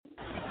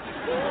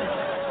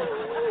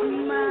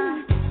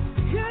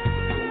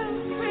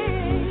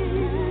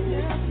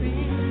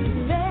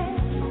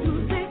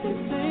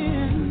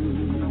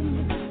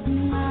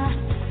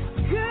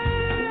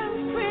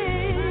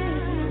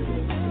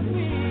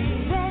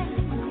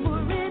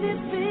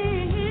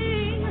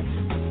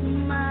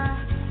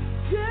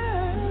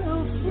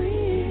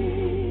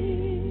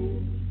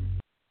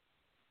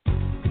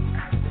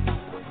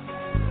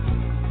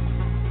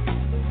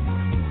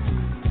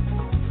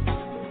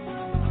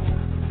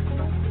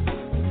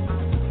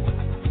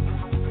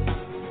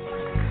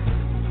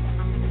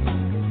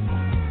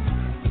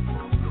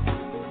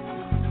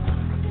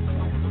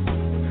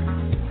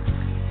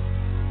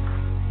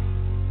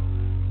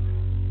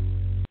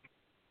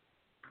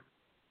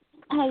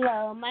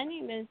Hello, my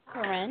name is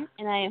Corinne,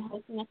 and I am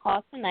hosting a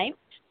call tonight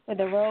for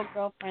the Rural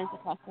Girlfriends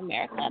Across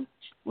America.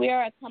 We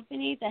are a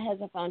company that has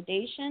a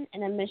foundation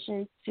and a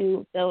mission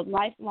to build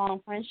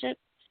lifelong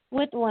friendships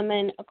with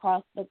women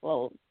across the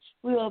globe.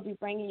 We will be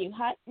bringing you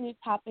hot new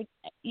topics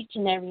each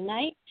and every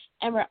night,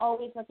 and we're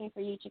always looking for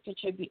you to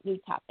contribute new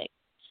topics.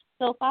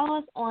 So follow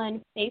us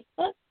on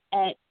Facebook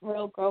at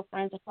Rural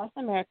Girlfriends Across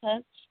America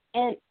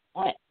and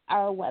on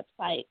our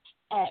website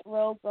at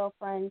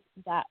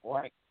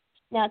ruralgirlfriends.org.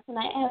 Now,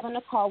 tonight I have on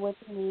the call with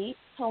me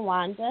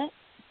Tawanda,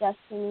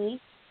 Destiny,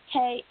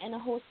 Kay, and a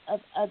host of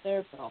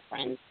other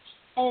girlfriends.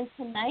 And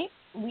tonight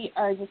we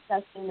are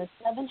discussing the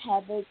 7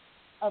 habits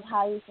of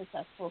highly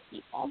successful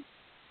people.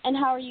 And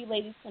how are you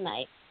ladies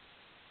tonight?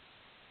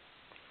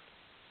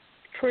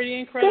 Pretty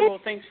incredible.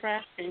 Thanks for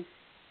asking.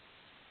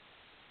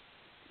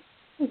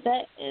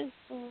 That is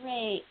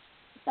great.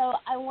 So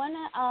I want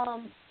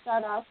to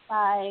start off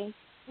by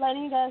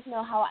letting you guys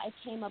know how I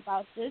came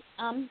about this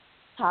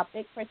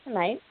topic for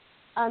tonight.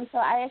 So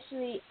I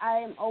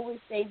am always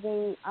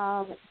saving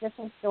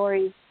different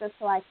stories just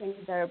so I can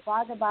either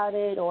blog about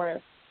it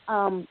or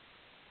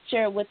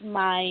share it with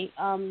my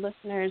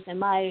listeners and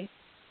my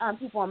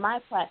people on my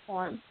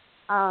platform.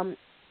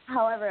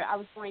 However, I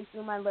was going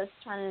through my list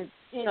trying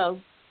to,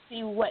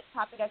 see what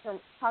topic I can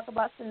talk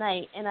about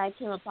tonight, and I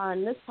came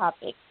upon this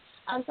topic.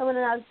 So when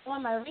I was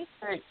doing my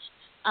research,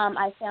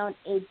 I found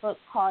a book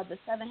called The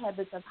 7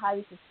 Habits of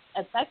Highly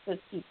Effective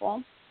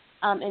People.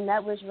 And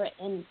that was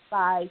written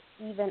by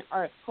Stephen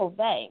R.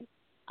 Covey.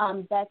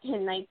 Back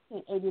in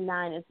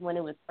 1989 is when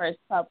it was first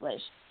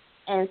published.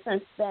 And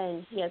since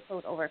then, he has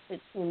sold over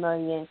 15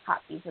 million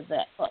copies of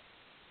that book.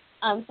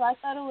 So I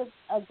thought it was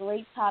a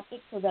great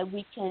topic so that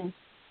we can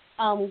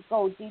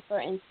go deeper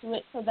into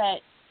it so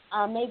that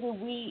maybe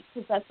we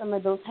possess some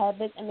of those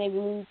habits and maybe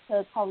we need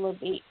to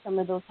cultivate some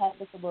of those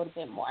habits a little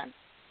bit more.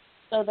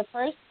 So the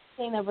first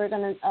thing that we're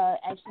going to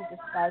actually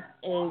discuss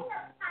is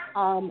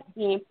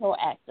being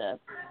proactive.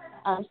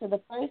 So the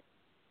first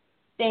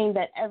thing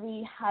that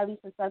every highly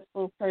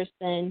successful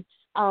person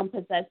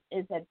possesses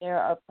is that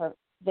they're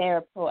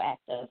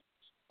proactive.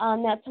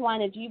 Now,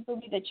 Tawana, do you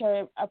believe that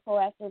you're a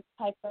proactive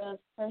type of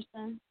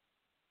person?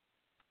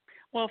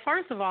 Well,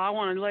 first of all, I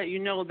want to let you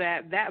know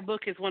that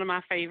book is one of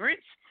my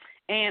favorites,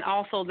 and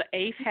also The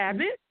 8th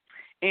Habit,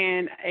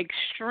 and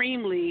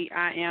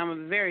I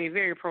am very,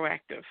 very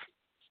proactive.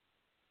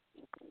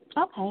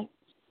 Okay.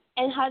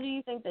 And how do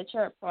you think that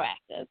you're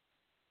proactive?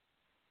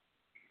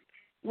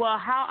 Well,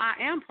 how I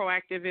am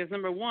proactive is,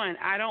 number one,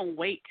 I don't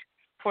wait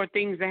for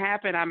things to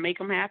happen. I make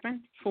them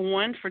happen, for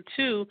one. For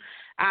two,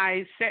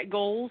 I set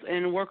goals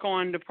and work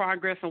on the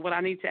progress of what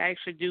I need to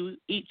actually do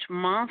each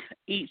month,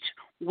 each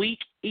week,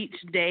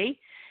 each day,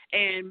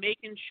 and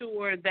making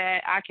sure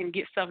that I can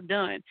get stuff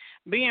done.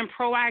 Being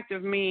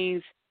proactive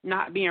means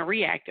not being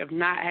reactive,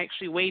 not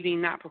actually waiting,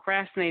 not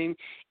procrastinating.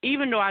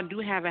 Even though I do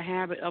have a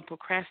habit of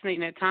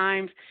procrastinating at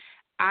times,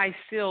 I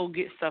still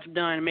get stuff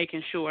done,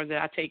 making sure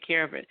that I take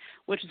care of it,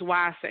 which is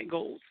why I set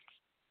goals.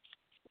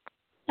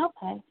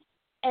 Okay.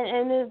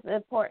 And it is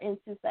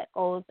important to set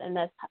goals, and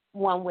that's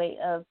one way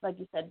of, like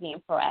you said,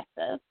 being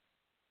proactive.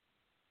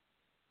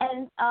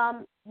 And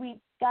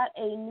we've got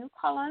a new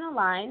caller on the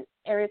line,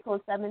 area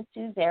code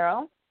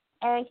 720.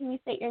 And can you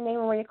state your name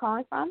and where you're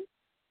calling from?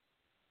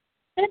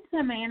 It's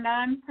Amanda.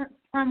 I'm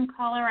from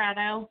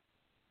Colorado.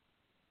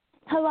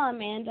 Hello,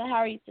 Amanda. How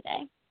are you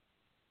today?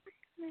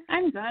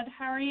 I'm good.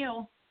 How are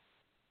you?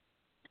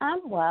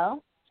 I'm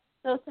well.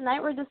 So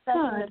tonight we're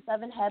discussing the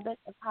 7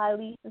 habits of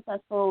highly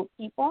successful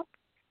people.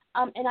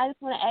 And I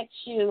just want to ask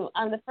you,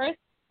 the first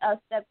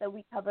step that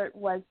we covered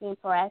was being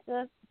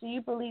proactive. Do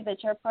you believe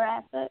that you're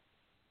proactive?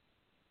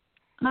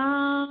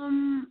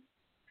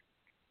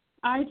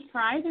 I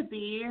try to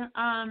be.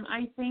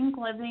 I think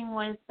living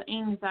with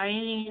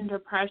anxiety and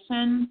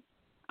depression,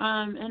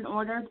 in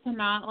order to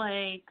not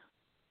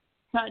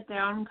shut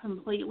down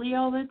completely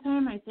all the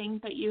time, I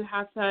think that you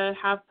have to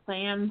have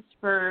plans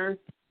for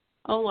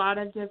a lot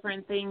of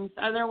different things.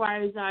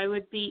 Otherwise, I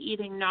would be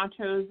eating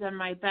nachos in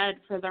my bed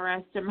for the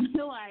rest of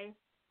my life.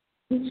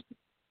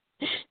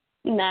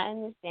 No, I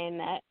understand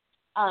that.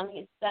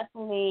 It's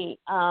definitely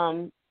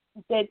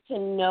good to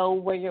know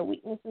where your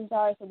weaknesses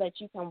are so that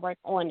you can work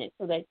on it.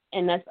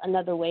 And that's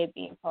another way of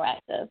being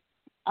proactive.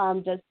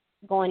 Just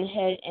going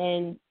ahead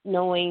and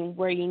knowing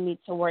where you need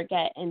to work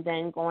at, and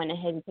then going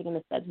ahead and taking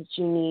the steps that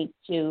you need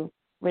to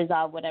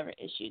resolve whatever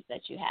issues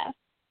that you have.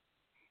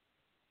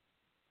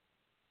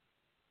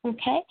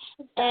 Okay,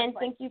 and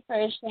thank you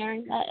for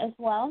sharing that as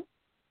well.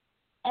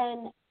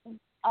 And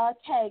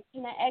Kay,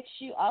 can I ask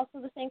you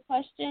also the same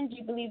question? Do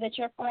you believe that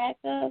you're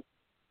proactive?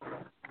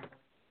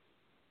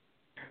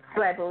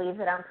 Do I believe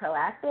that I'm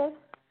proactive?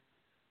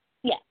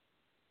 Yes.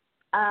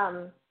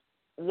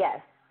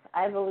 Yes,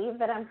 I believe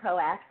that I'm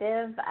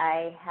proactive.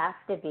 I have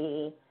to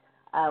be.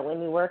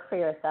 When you work for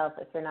yourself,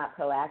 if you're not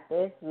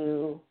proactive,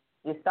 you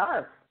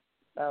starve.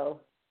 So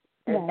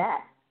there's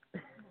that.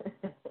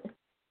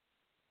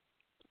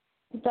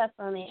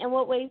 Definitely. In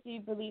what ways do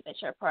you believe that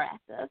you're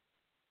proactive?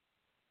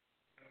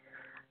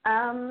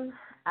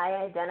 I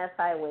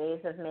identify ways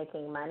of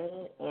making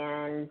money,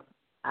 and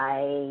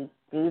I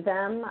do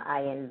them.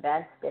 I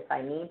invest if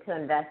I need to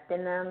invest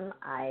in them.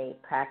 I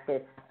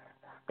practice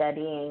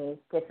studying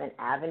different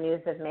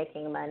avenues of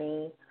making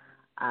money.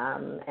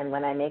 And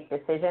when I make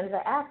decisions,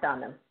 I act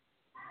on them.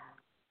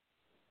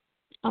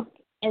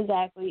 Okay,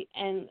 exactly.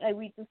 And like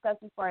we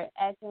discussed before,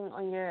 acting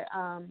on your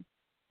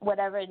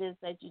whatever it is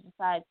that you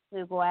decide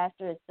to go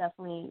after is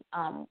definitely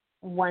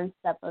one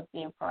step of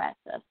being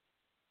proactive.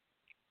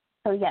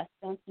 So yes,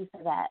 thank you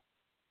for that.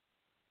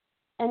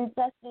 And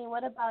Destiny,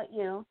 what about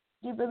you?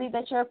 Do you believe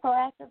that you're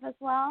proactive as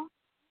well?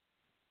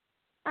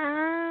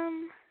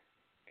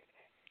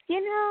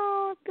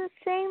 The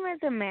same as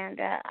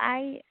Amanda.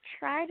 I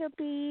try to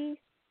be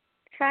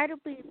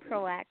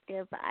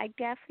proactive. I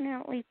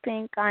definitely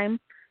think I'm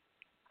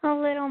a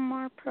little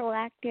more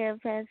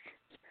proactive as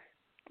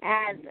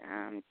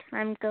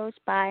time goes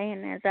by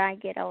and as I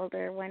get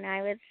older. When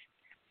I was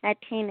a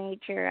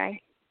teenager, I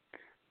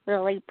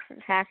really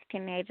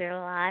procrastinated a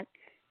lot,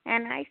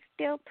 and I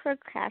still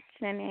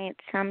procrastinate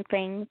some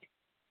things,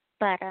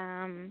 but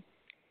I'm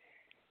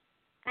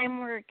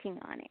working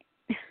on it.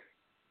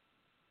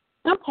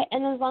 Okay,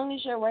 and as long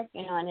as you're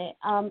working on it,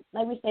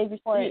 like we said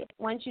before,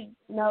 once you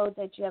know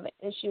that you have an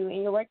issue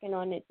and you're working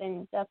on it,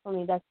 then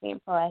definitely that's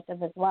being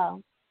proactive as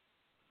well.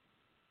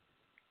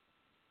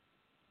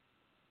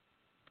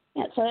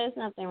 Yeah, so there's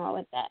nothing wrong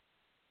with that.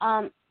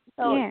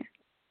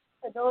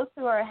 For those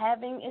who are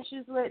having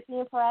issues with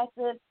being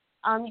proactive,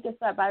 you can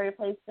start by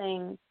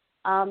replacing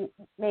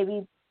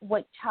maybe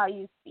how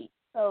you speak.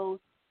 So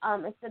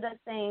instead of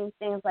saying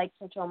things like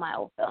 "control my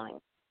old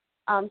feelings,"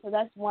 so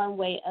that's one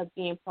way of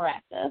being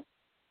proactive.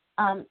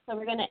 So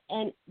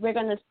we're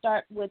gonna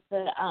start with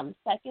the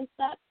second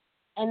step,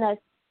 and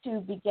that's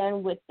to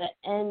begin with the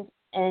end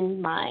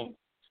in mind.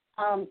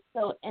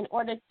 So in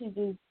order to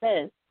do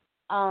this,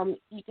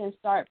 you can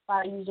start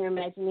by using your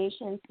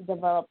imagination to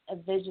develop a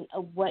vision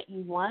of what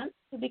you want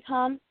to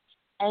become,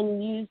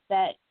 and use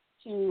that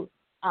to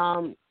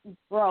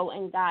grow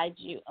and guide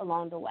you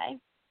along the way.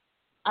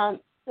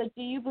 So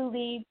do you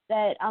believe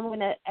that I'm going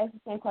to ask the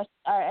same question,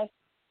 or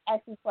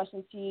ask this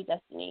question to you,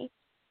 Destiny?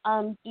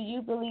 Do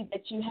you believe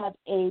that you have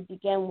a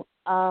begin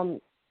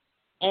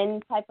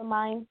end type of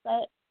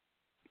mindset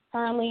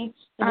currently?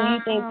 Or do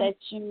you think that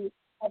you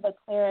have a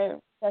clear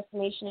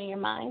destination in your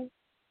mind?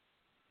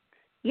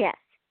 Yes.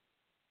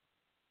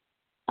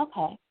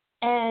 Okay.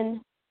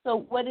 And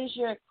so what is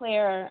your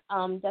clear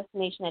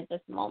destination at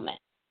this moment?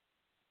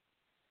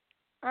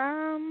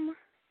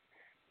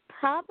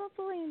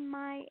 Probably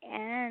my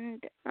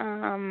end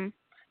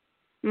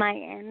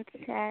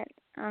set.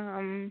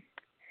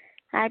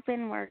 I've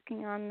been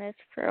working on this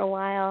for a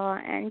while,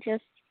 and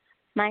just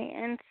my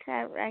end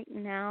set right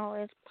now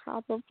is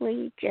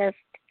probably just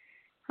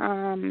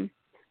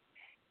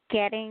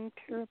getting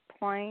to a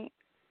point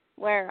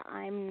where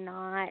I'm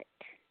not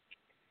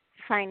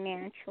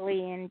financially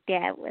in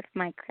debt with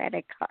my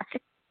credit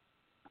card.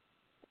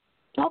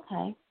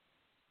 Okay.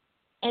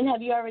 And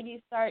have you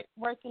already started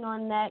working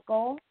on that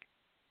goal?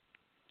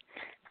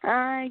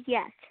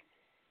 Yes.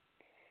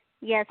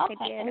 Yes, okay,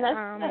 I did. And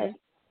that's good.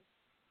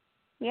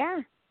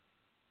 Yeah.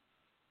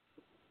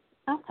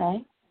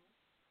 Okay.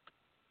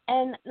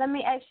 And let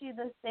me ask you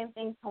the same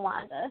thing,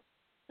 Tawanda.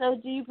 So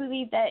do you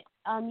believe that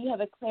you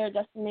have a clear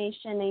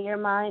destination in your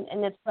mind?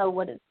 And if so,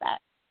 what is that?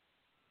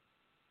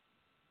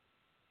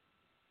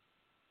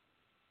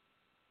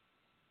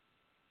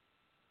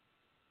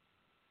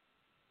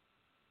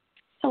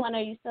 Tawanda,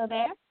 are you still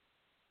there?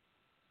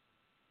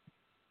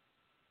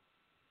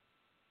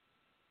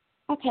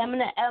 Okay, I'm going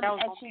to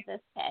ask you this,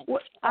 Ted.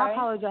 I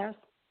apologize.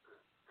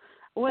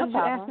 What did you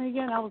ask me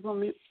again? I was on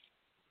mute.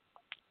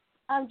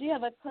 Do you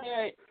have a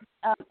clear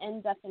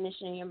end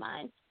definition in your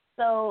mind?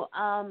 So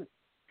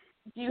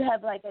do you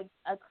have like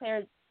a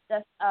clear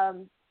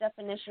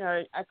definition or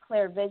a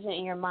clear vision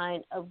in your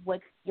mind of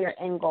what your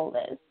end goal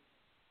is?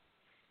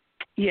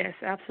 Yes,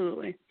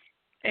 absolutely.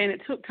 And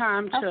it took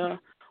time to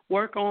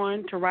work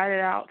on, to write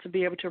it out, to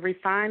be able to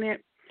refine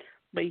it.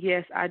 But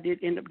yes, I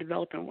did end up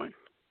developing one.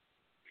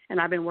 And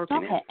I've been working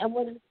it. Okay,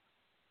 and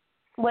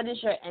what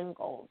is your end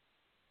goal?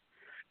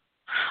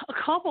 A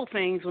couple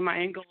things with my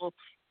end goal.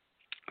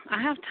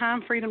 I have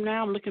time freedom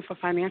now. I'm looking for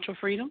financial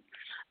freedom.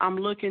 I'm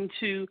looking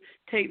to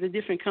take the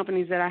different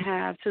companies that I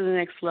have to the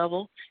next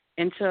level,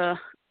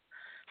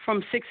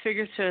 from 6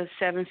 figures to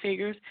 7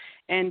 figures,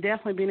 and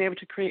definitely being able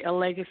to create a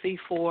legacy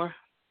for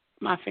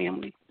my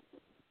family.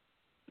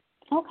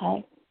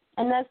 Okay.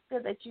 And that's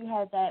good that you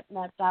have that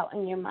mapped out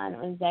in your mind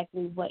on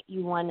exactly what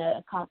you want to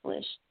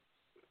accomplish.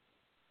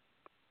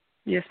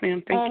 Yes,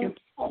 ma'am. Thank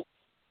you.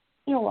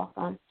 You're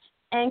welcome.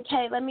 And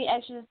Kay, let me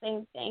ask you the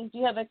same thing. Do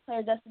you have a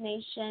clear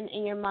destination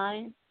in your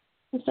mind?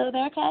 You still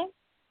there, Kay?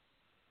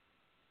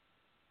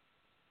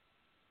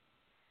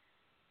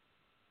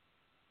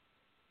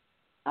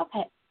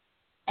 Okay.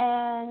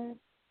 And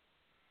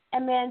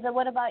Amanda,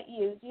 what about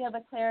you? Do you have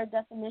a clear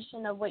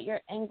definition of what your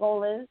end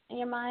goal is in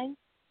your mind?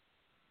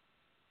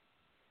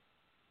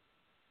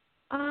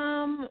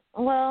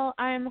 Well,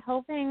 I'm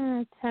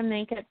hoping to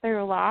make it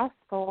through law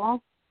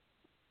school.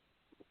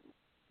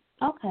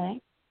 Okay.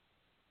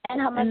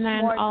 And how much And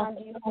then more also,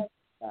 time do you have to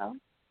go?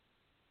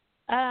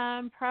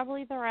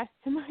 probably the rest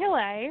of my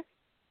life.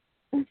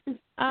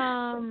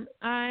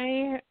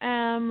 I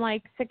am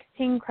like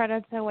 16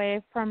 credits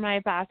away from my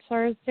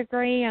bachelor's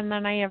degree, and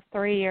then I have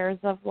 3 years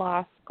of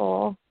law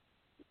school.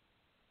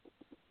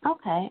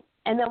 Okay.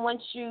 And then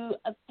once you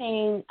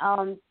obtain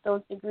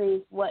those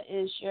degrees, what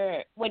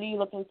are you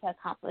looking to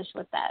accomplish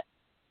with that?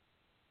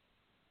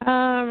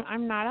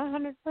 I'm not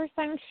 100%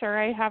 sure.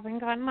 I haven't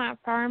gotten that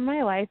far in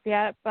my life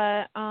yet,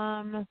 but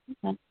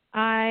Okay.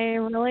 I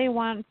really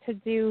want to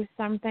do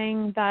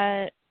something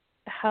that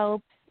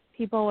helps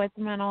people with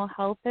mental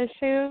health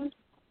issues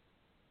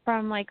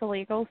from like a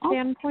legal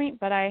standpoint,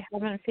 but I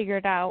haven't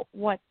figured out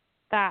what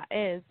that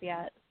is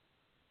yet.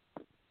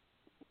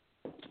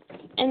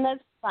 And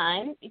that's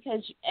fine,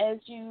 because as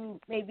you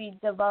maybe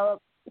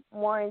develop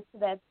more into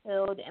that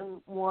field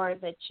and more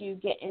that you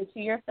get into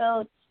your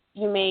field,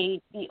 you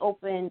may be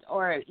opened,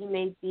 or you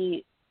may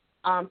be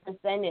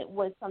presented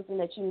with something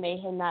that you may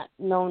have not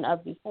known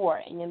of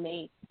before, and it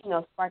may,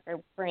 spark a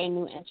brand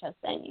new interest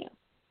in you.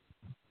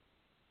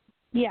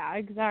 Yeah,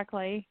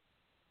 exactly.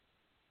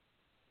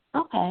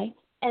 Okay,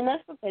 and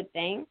that's a good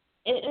thing.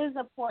 It is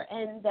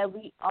important that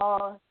we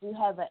all do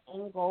have an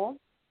end goal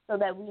so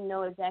that we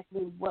know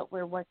exactly what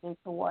we're working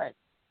towards.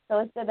 So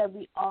it's good that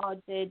we all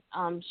did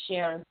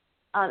share.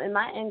 And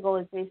my end goal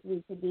is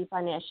basically to be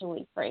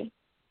financially free.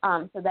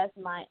 So that's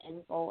my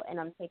end goal, and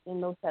I'm taking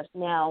those steps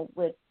now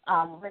with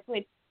work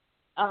with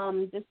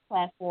this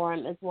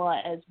platform, as well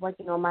as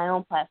working on my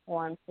own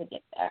platform to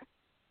get there.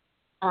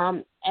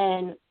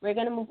 And we're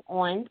going to move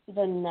on to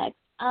the next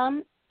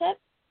tip.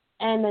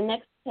 And the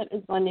next tip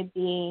is going to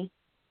be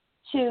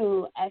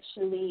to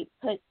actually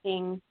put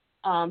things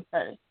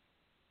first.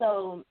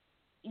 So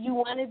you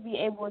want to be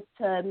able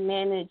to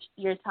manage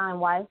your time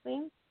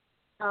wisely.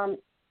 So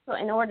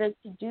in order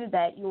to do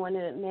that, we want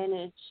to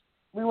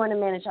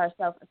manage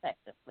ourselves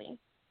effectively.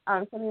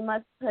 So we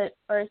must put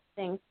first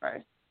things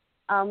first.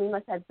 We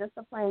must have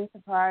discipline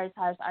to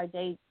prioritize our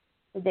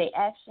day-to-day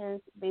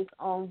actions based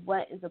on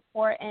what is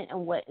important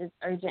and what is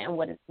urgent and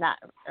what is not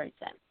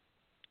urgent.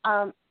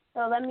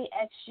 So let me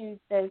ask you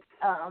this,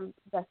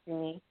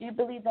 Destiny. Do you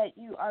believe that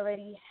you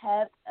already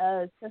have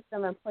a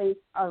system in place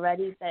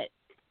already that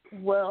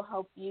will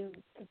help you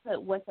to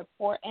put what's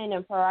important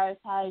and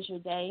prioritize your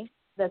day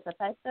that's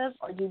effective,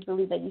 or do you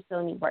believe that you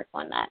still need work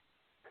on that?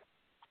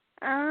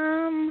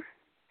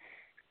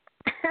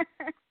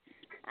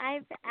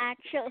 I've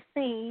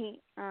actually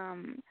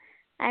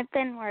I've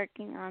been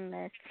working on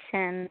this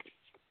since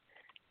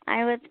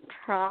I was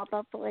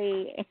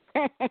probably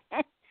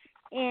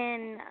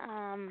in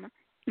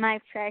my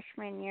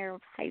freshman year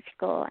of high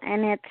school,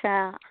 and it's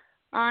a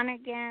on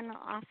again,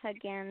 off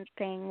again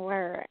thing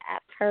where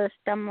at first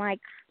I'm like,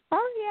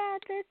 oh yeah,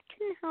 this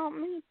can help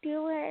me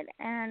do it,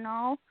 and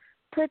I'll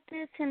put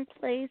this in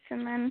place,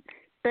 and then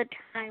the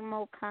time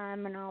will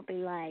come and I'll be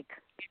like,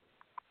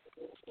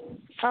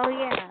 oh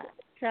yeah,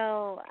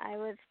 so I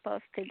was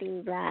supposed to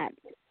do that.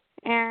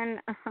 And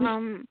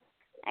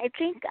I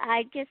think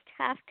I just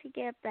have to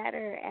get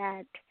better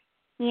at,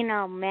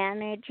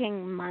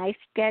 managing my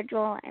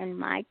schedule and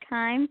my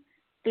time,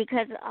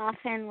 because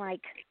often,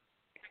 like,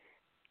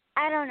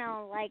 I don't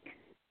know, like,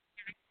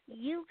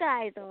 you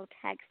guys will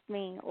text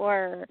me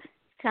or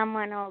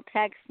someone will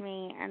text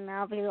me and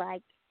they'll be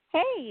like,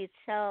 hey,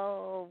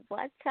 so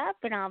what's up?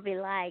 And I'll be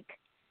like,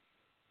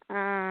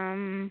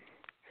 oh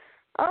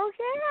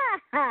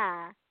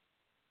yeah.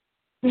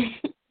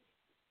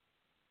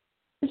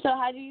 So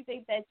how do you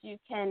think that you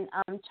can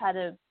try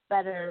to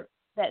better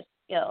that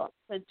skill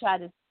to try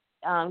to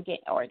get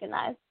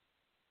organized?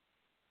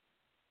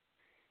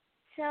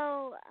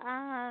 So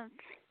I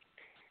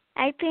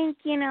think,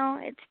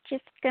 it's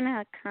just going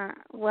to come.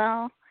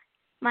 Well,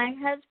 my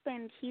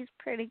husband, he's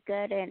pretty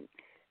good at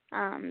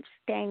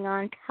staying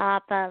on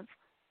top of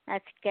a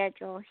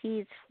schedule.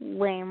 He's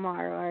way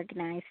more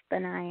organized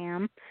than I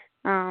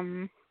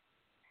am.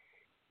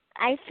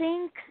 I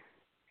think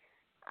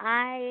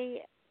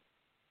I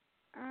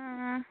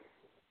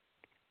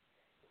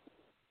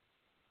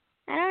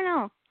don't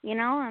know.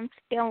 I'm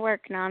still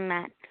working on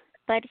that.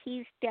 But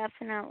he's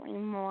definitely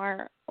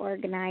more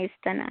organized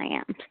than I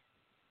am.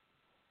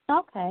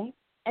 Okay.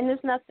 And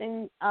there's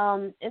nothing,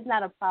 it's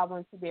not a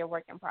problem to be a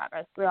work in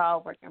progress. We're all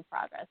a work in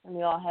progress, and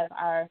we all have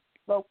our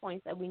low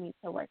points that we need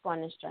to work on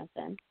and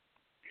strengthen.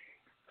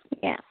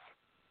 Yeah.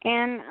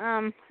 And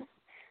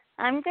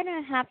I'm going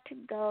to have to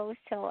go,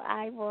 so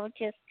I will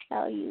just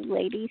tell you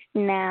ladies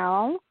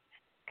now,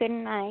 good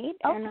night,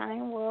 and I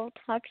will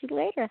talk to you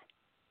later.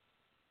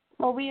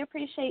 Well, we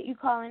appreciate you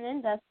calling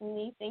in,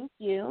 Destiny. Thank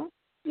you.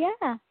 Yeah,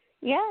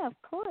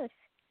 of course.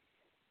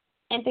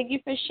 And thank you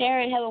for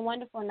sharing. Have a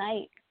wonderful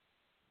night.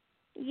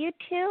 You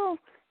too.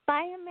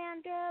 Bye,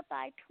 Amanda.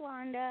 Bye,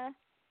 Tawanda.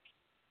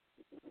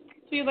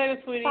 See you later,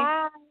 sweetie.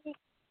 Bye.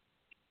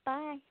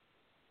 Bye.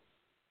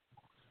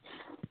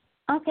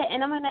 Okay,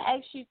 and I'm going to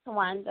ask you,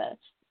 Tawanda,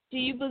 do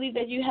you believe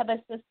that you have a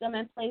system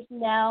in place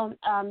now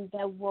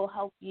that will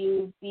help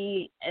you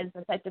be as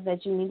effective as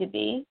you need to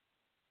be?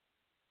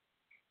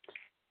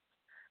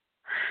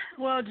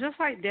 Well, just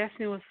like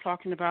Destiny was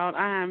talking about,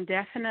 I am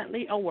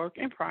definitely a work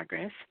in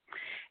progress.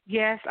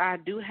 Yes, I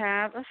do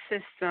have a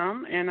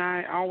system, and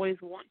I always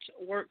want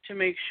to work to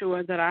make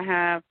sure that I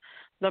have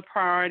the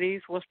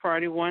priorities. What's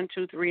priority one,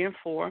 two, three, and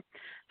four?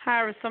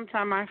 However,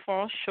 sometimes I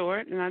fall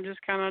short, and I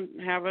just kind of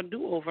have a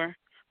do-over.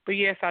 But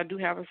yes, I do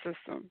have a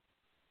system.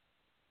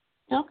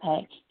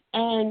 Okay.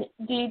 And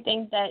do you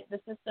think that the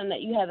system that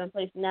you have in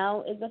place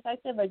now is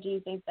effective, or do you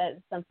think that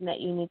it's something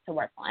that you need to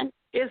work on?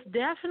 It's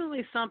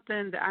definitely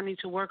something that I need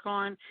to work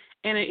on,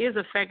 and it is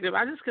effective.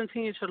 I just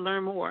continue to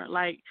learn more.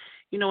 Like,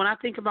 when I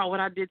think about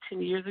what I did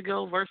 10 years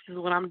ago versus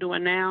what I'm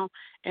doing now,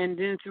 and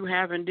then through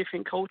having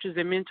different coaches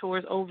and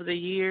mentors over the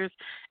years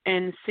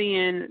and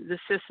seeing the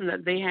system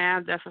that they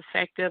have that's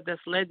effective, that's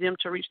led them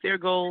to reach their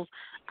goals,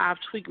 I've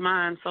tweaked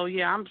mine. So,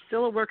 yeah, I'm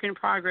still a work in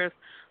progress.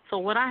 So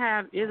what I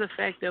have is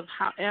effective.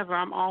 However,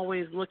 I'm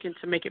always looking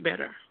to make it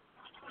better.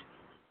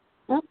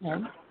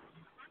 Okay.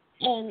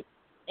 And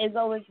there's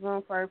always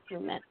room for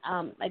improvement,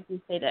 like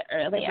you stated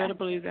earlier. You better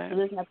believe that. So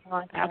there's nothing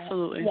wrong with that.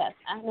 Absolutely. Yes,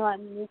 I know.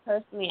 Me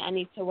personally, I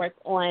need to work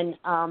on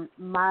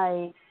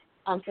my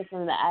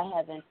system that I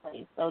have in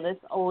place. So there's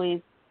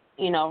always,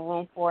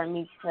 room for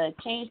me to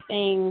change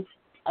things,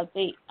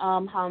 update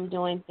how I'm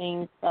doing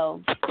things.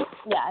 So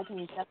yeah, I can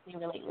definitely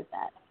relate with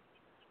that.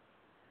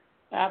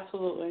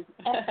 Absolutely.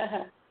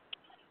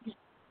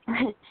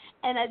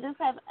 And I just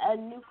have a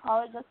new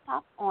caller just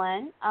popped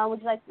on. Would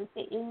you like to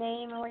state your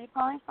name and where you're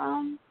calling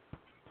from?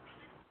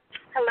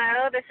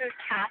 Hello, this is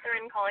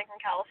Catherine calling from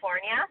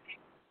California.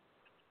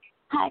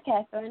 Hi,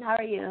 Catherine. How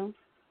are you?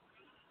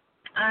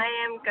 I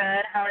am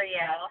good. How are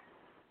you?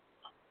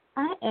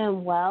 I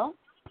am well.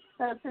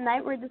 So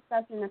tonight we're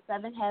discussing the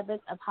 7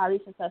 habits of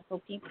highly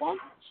successful people,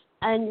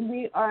 and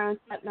we are on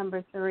step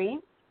number 3,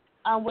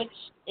 which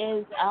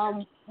is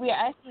we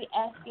are actually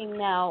asking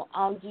now,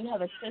 do you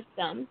have a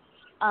system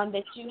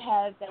that you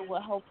have that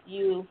will help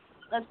you,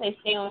 let's say,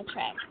 stay on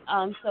track?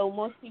 So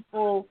most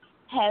people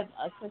have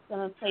a system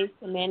in place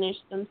to manage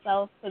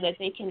themselves so that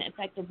they can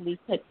effectively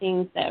put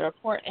things that are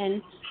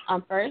important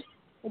first.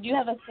 Would you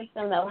have a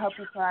system that will help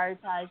you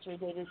prioritize your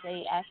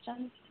day-to-day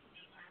actions?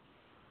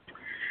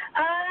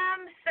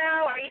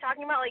 So are you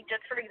talking about,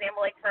 just for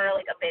example, for,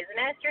 a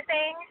business, you're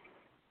saying?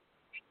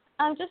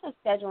 Just a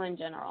schedule in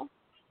general.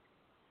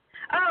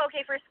 Oh,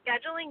 okay, for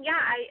scheduling, yeah,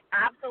 I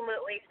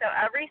absolutely. So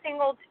every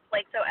single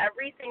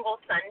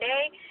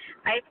Sunday,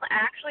 I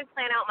actually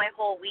plan out my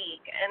whole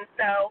week. And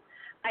so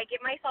I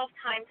give myself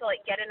time to,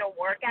 get in a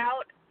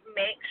workout,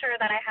 make sure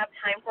that I have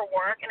time for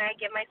work, and I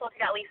give myself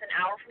at least an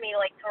hour for me,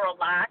 to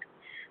relax.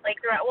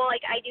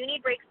 I do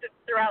need breaks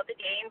throughout the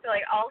day, and so,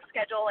 I'll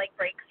schedule,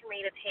 breaks for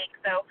me to take.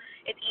 So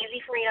it's easy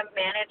for me to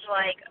manage,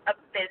 a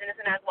business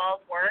and as well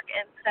as work.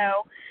 And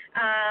so,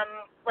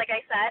 like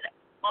I said,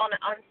 on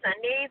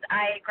Sundays,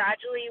 I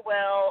gradually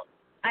will.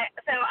 I'm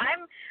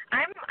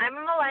a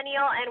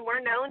millennial, and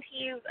we're known to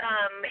use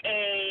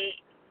a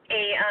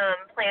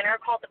planner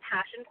called the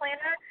Passion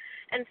Planner.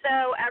 And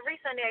so every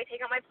Sunday I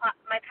take out my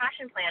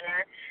Passion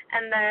Planner,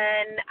 and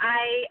then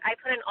I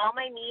put in all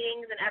my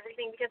meetings and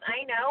everything, because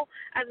I know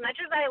as much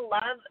as I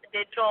love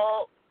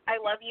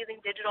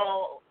using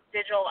digital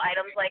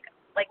items like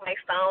my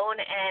phone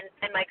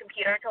and my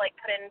computer to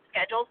put in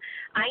schedules.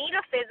 I need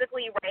to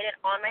physically write it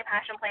on my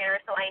Passion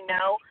Planner so I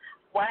know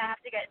what I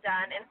have to get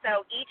done. And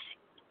so each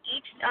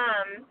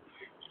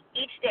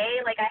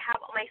day, I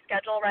have my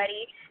schedule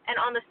ready, and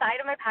on the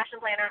side of my Passion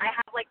Planner, I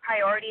have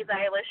priorities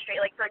that I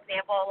illustrate. For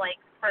example,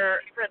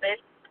 for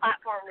this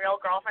platform, Real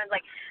Girlfriends,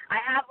 I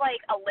have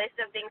a list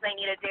of things I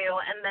need to do,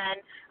 and then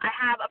I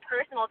have a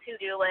personal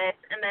to-do list,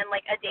 and then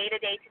a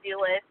day-to-day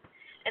to-do list.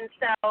 And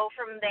so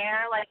from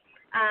there, I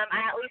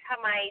at least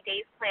have my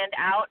days planned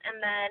out, and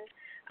then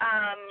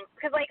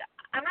because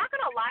I'm not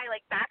gonna lie,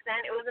 back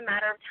then it was a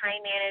matter of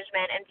time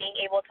management and being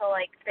able to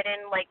fit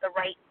in the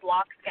right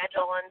block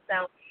schedule. And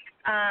so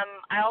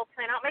I'll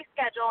plan out my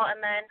schedule,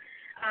 and then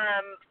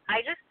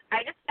I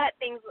just set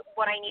things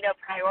what I need to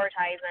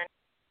prioritize in.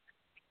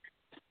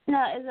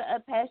 Now, is a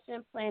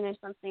Passion Planner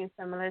something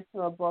similar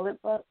to a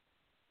bullet book?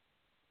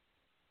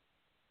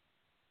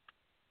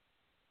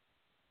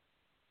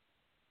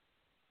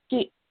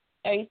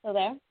 Are you still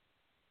there?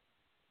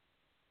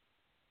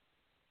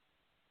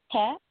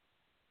 Kat?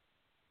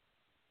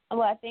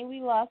 Well, I think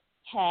we lost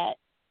Kat,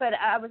 but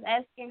I was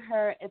asking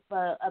her if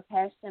a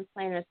Passion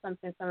Planner is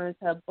something similar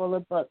to a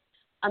bullet book.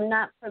 I'm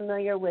not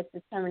familiar with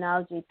the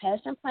terminology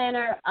Passion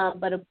Planner,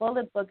 but a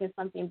bullet book is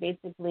something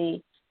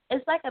basically,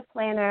 it's like a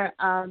planner,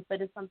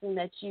 but it's something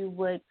that you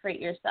would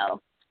create yourself.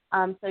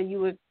 So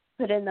you would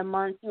put in the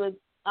months. You would,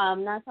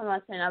 not so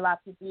much, and a lot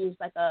of people use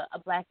a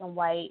black and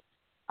white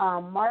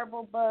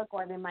marble book,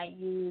 or they might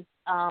use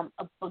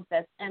a book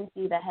that's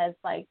empty that has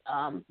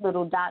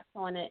little dots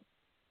on it,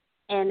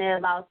 and it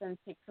allows them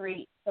to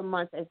create the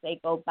months as they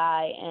go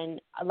by, and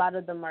a lot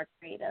of them are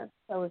creative.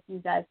 So if you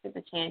guys get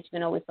the chance, you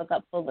can always look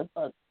up bullet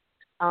book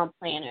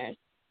planners.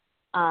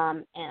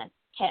 And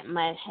Kat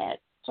might have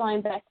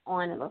joined back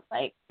on, it looks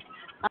like.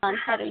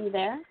 Kat, are you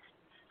there?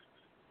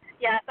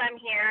 Yes, I'm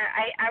here.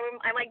 I'm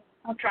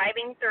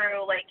driving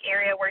through like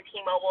area where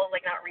T-Mobile is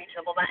like not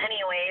reachable. But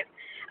anyways,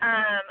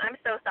 I'm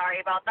so sorry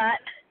about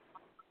that.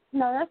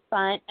 No, that's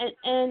fine.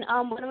 And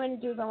what I'm going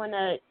to do is I want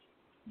to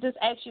just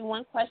ask you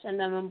one question,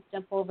 then I'm going to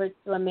jump over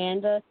to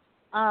Amanda.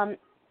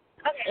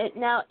 Okay.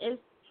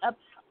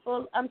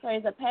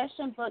 Is a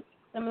passion book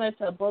similar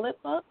to a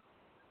bullet book?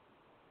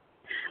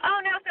 Oh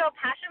no, so a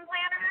passion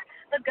planner,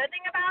 the good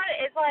thing about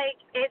it is like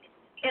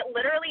it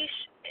literally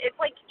it's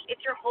like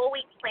it's your whole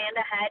week planned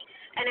ahead,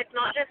 and it's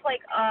not just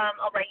like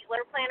a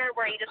regular planner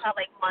where you just have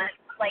like months,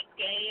 like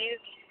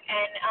days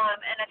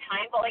and a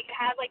time, but like it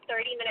has like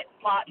 30-minute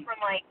slots from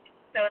like,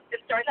 so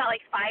it starts at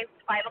like 5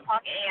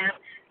 o'clock a.m.,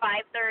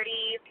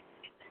 5:30,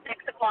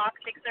 6 o'clock,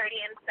 6:30,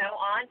 and so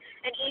on.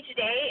 And each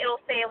day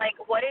it'll say like,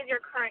 what is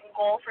your current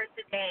goal for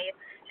today?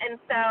 And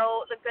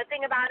so the good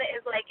thing about it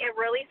is like it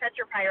really sets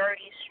your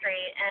priorities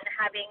straight, and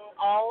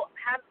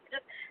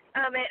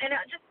and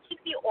it just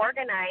keeps you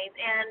organized.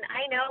 And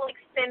I know like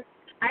since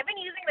I've been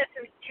using this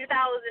since 2009,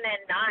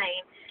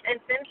 and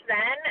since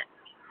then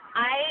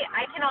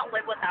I cannot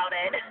live without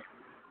it.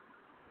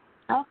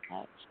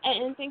 Okay.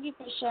 And thank you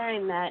for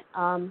sharing that,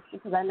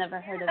 because I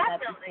never heard of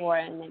that before,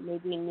 and it may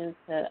be news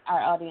to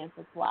our audience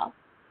as well.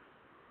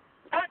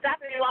 Oh,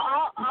 definitely. Well,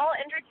 I'll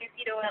introduce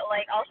you to it.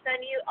 Like, I'll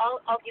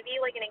give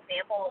you like an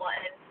example,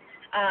 and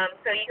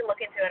so you can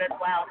look into it as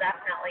well,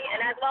 definitely,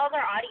 and as well as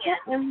our audience.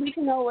 Yeah, and we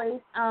can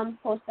always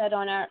post that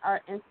on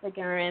our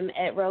Instagram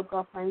at Real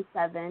Girlfriend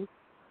 7.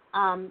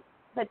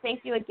 But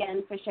thank you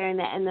again for sharing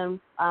that, and then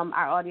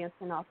our audience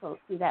can also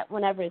see that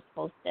whenever it's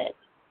posted.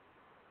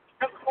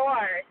 Of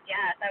course,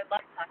 yes. I would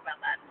love to talk about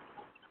that.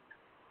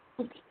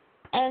 Okay.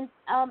 And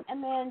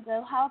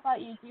Amanda, how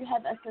about you? Do you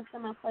have a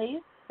system in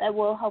place that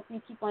will help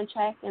you keep on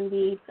track and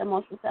be the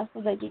most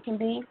successful that you can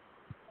be?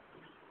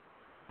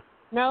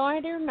 No,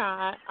 I do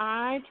not.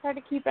 I try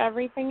to keep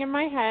everything in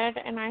my head,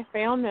 and I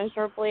fail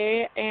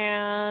miserably,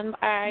 and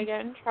I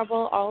get in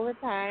trouble all the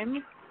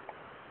time.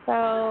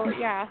 So,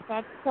 yeah,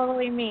 that's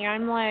totally me.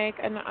 I'm like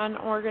an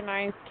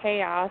unorganized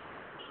chaos.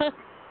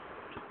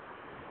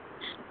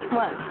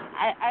 Well,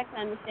 I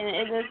can understand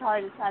it. It is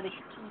hard to try to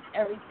keep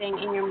everything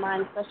in your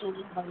mind, especially when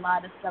you have a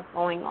lot of stuff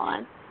going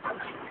on.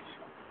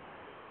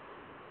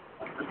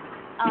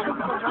 So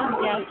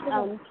one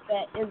thing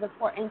that is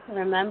important to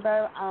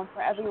remember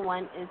for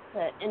everyone is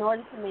in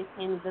order to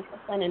maintain the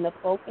discipline and the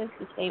focus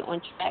to stay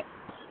on track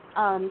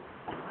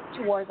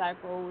towards our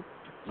goals,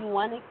 you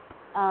want to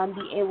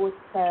be able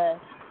to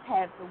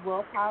have the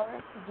willpower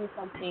to do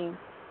something.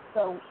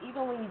 So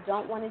even when you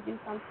don't want to do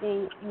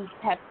something, you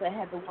have to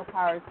have the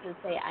willpower to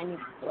say, I need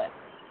to do it.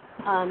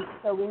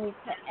 So we need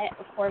to act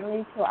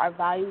accordingly to our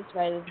values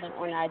rather than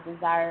on our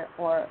desire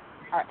or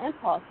our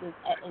impulses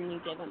at any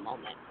given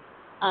moment.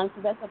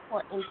 So that's an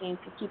important thing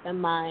to keep in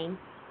mind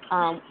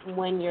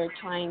when you're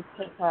trying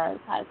to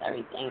prioritize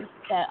everything,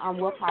 that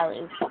willpower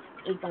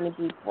is going to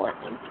be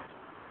important.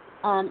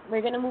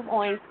 We're going to move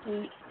on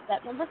to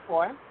step number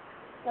 4.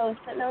 So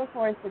step number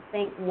 4 is to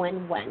think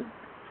win-win.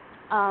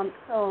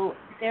 So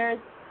there's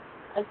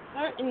a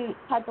certain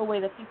type of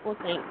way that people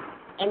think,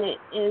 and it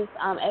is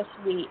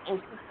actually in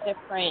 6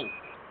 different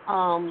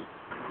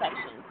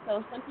sections.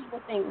 So some people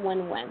think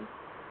win-win.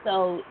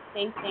 So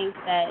they think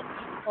that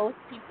both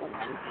people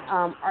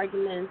win.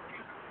 Arguments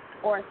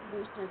or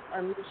solutions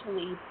are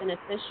mutually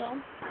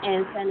beneficial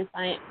and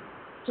satisfying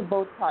to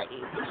both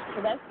parties.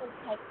 So that's the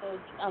type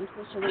of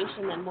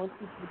situation that most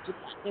people do.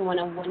 They want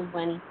a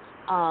win-win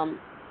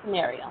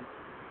scenario.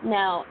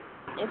 Now,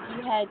 if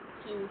you had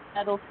to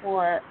settle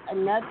for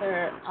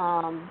another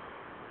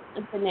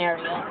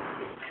scenario,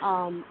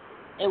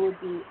 it would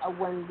be a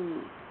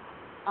win-lose.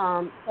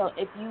 So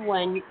if you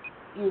win,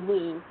 you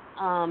lose.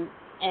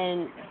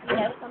 And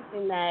that's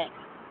something that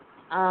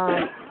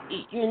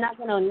you're not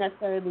going to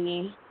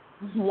necessarily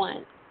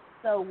want.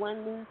 So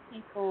win-lose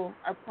people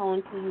are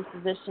prone to use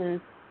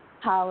positions,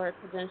 power,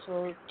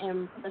 credentials,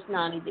 and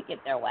personality to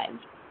get their way.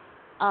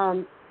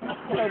 So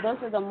those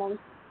are the most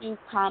 2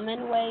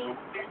 common ways.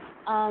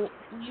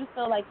 Do you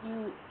feel like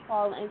you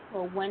fall into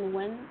a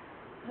win-win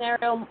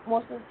scenario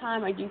most of the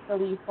time, or do you feel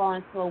that you fall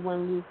into a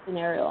win-lose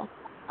scenario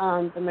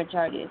the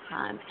majority of the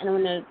time? And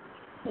I'm going to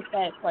put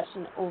that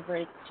question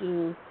over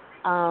to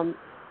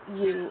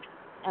you,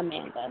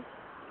 Amanda.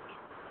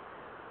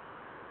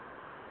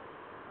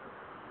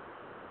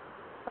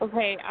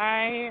 Okay,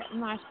 I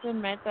must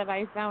admit that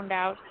I zoned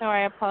out, so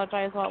I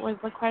apologize. What was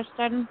the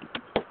question?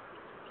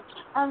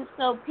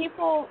 So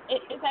people,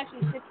 it's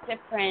actually 6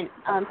 different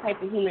types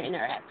of human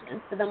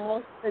interactions. So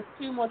the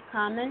 2 most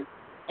common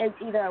is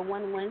either a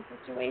win-win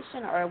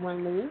situation or a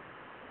win-lose.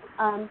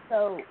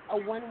 So a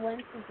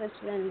win-win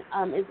position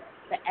is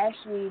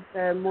actually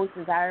the most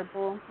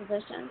desirable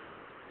position.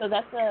 So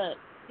that's a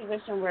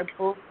position where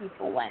both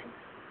people win.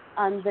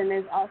 Then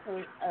there's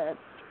also a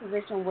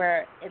position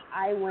where if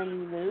I win,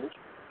 you lose.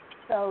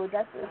 So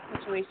that's a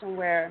situation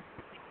where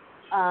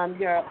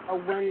you're a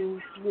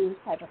win-lose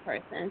type of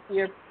person. So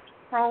you're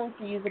prone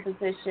to use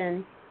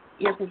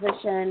your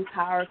position,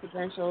 power,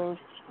 credentials,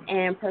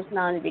 and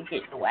personality to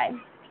get your way.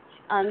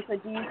 So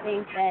do you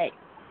think that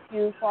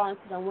you fall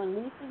into the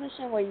win-lose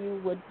position where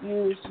you would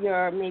use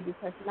your maybe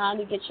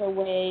personality to get your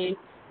way,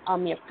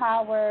 your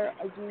power,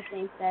 or do you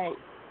think that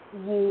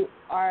you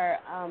are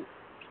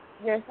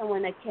you're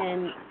someone that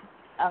can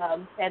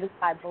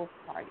satisfy both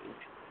parties?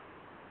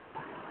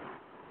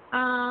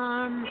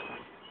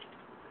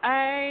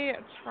 I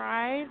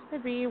try to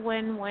be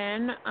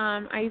win-win.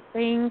 I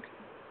think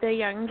the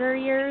younger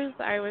years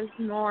I was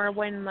more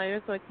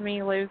win-lose with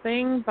me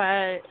losing,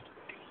 but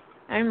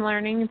I'm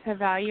learning to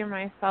value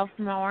myself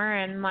more,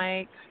 and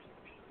like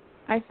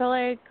I feel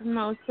like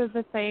most of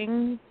the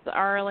things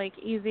are like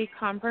easy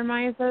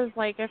compromises.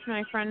 Like if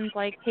my friend's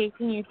like, hey,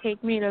 can you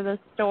take me to the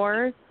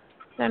store?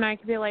 Then I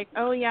could be like,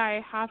 oh yeah,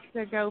 I have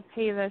to go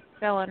pay this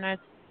bill and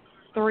it's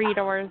 3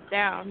 doors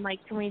down.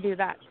 Like, can we do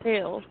that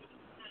too?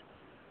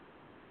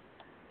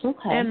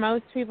 Okay. And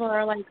most people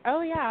are like,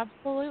 oh yeah,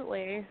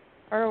 absolutely.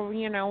 Or,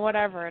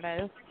 whatever it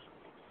is.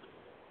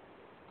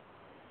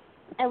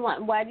 And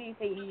why do you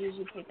think you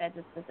usually take that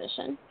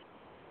disposition?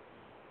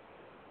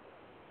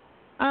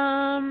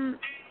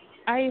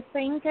 I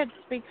think it's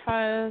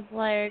because,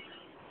 like,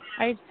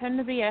 I tend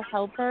to be a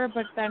helper,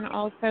 but then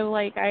also,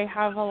 like, I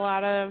have a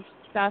lot of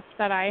stuff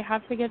that I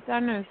have to get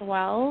done as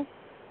well.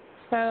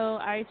 So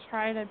I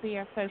try to be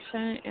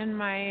efficient in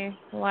my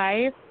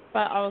life,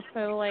 but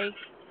also, like,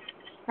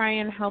 try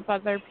and help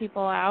other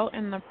people out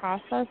in the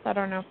process. I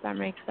don't know if that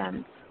makes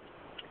sense.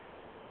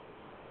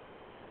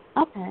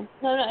 Okay.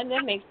 No,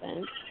 that makes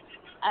sense.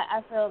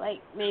 I feel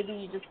like maybe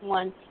you just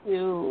want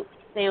to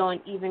stay on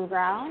even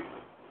ground.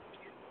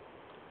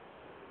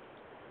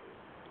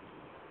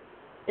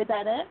 Is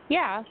that it?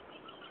 Yeah.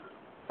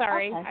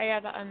 Sorry, Okay. I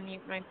had to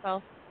unmute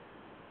myself.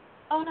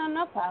 Oh,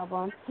 no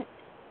problem.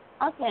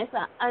 Okay, so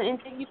and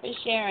thank you for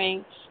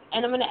sharing.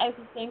 And I'm going to ask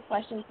the same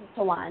question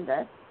to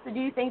Tawanda. So do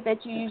you think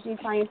that you usually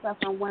find yourself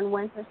in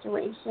win-win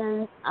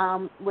situations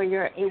where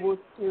you're able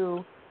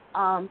to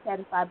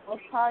satisfy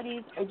both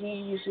parties, or do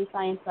you usually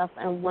find yourself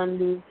in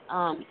win-lose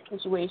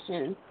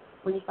situations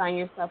when you find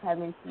yourself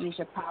having to use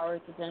your power,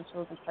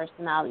 credentials, and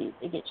personality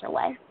to get your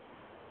way?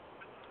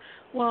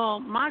 Well,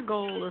 my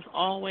goal is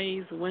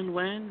always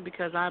win-win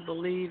because I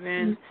believe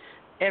in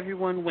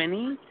everyone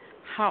winning.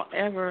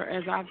 However,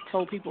 as I've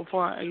told people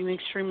for an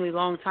extremely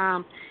long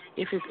time,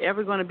 if it's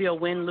ever going to be a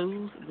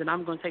win-lose, then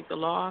I'm going to take the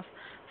loss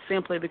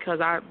simply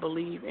because I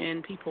believe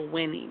in people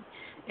winning.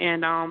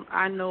 And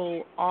I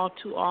know all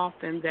too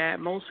often that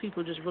most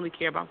people just really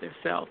care about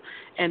themselves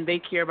and they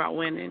care about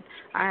winning.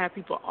 I have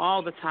people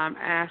all the time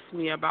ask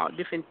me about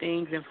different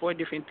things and for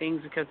different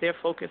things because they're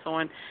focused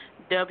on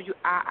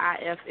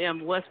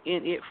WIIFM, what's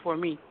in it for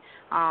me.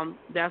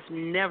 That's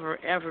never,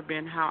 ever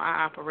been how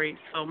I operate.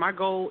 So my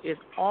goal is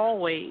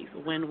always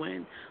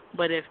win-win.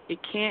 But if it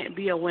can't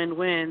be a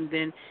win-win,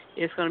 then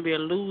it's going to be a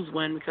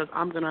lose-win because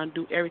I'm going to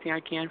do everything I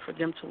can for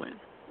them to win.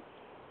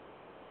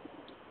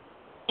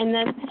 And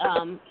that's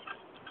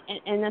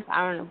and that's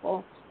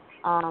honorable.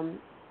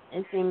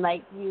 It seems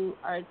like you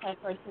are the type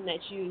of person that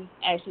you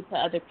actually put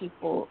other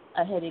people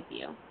ahead of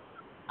you.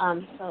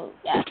 So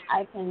yeah,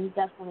 I can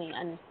definitely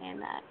understand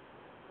that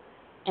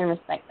and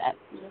respect that.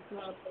 It's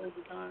not all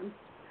the time.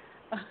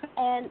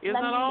 And it's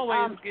not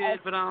always good,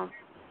 but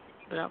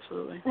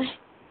absolutely.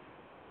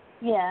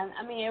 Yeah,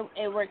 I mean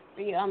it works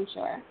for you, I'm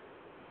sure.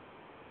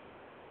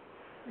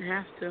 It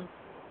has to.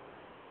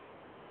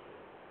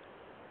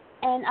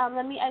 And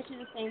let me ask you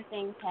the same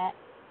thing, Kat.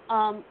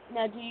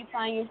 Now, do you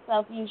find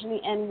yourself usually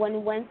in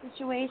win-win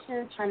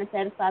situations, trying to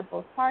satisfy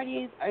both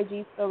parties, or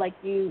do you feel like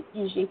you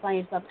usually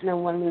find yourself in a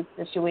win-lose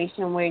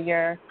situation where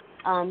you're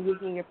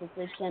using your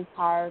position,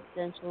 power,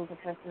 credentials, or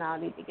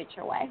personality to get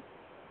your way?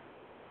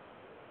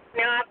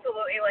 No,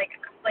 absolutely. Like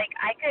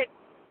I could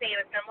say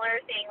a similar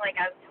thing, like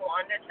as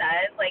Tawanda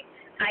says. Like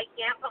I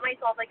can't put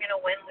myself like in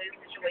a win-lose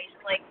situation.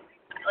 Like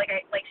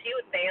she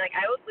would say, like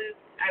I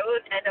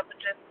would end up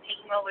just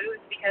taking a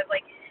lose because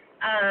like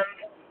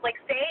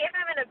say if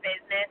I'm in a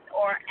business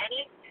or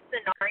any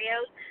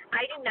scenarios,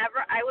 I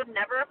would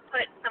never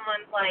put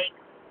someone's like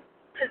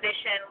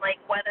position like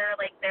whether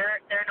like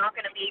they're not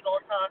going to be able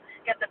to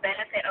get the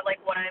benefit of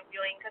like what I'm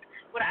doing, because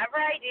whatever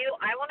I do,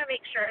 I want to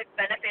make sure it's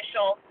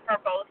beneficial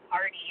for both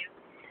parties.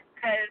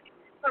 Because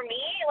for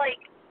me,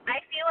 like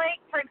I feel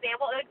like, for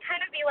example, it would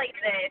kind of be like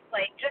this.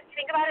 Like just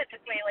think about it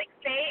this way. Like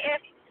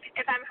say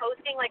if I'm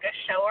hosting like a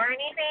show or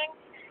anything,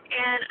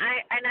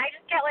 and I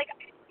just get like,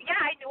 yeah,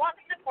 I do want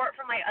the support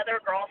from my other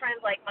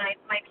girlfriends, like my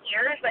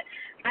peers, but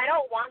I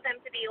don't want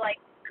them to be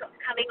like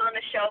coming on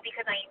the show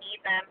because I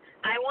need them.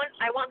 I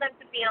want them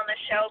to be on the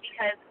show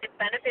because it's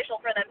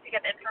beneficial for them to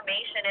get the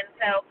information. And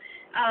so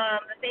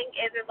the thing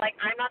is like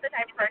I'm not the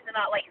type of person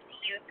that likes to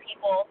use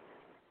people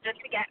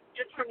just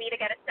for me to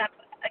get a step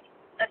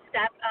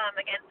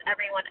against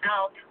everyone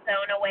else. So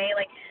in a way,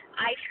 like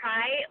I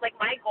try, like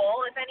my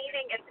goal, if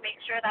anything, is to make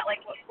sure that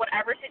like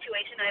whatever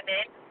situation I'm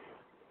in,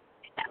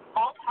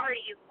 all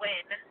parties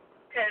win,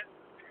 because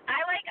I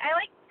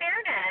like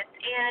fairness.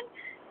 And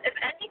if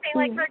anything,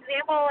 like for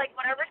example, like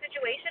whatever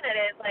situation it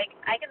is, like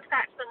I can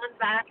scratch someone's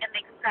back and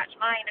they can scratch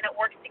mine, and it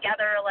works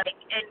together. Like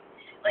and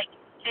like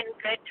in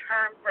good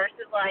terms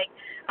versus like,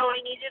 oh, I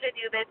need you to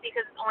do this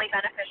because it's only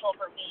beneficial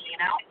for me, you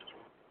know?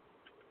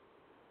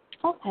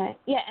 Okay.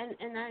 Yeah,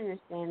 and I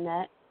understand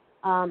that.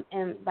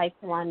 And like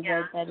Tawana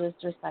Yeah. said, that is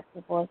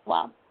respectable as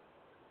well.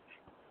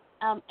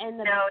 And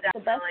No, the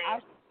best definitely.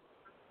 option,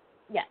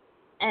 yeah,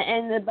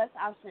 and the best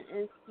option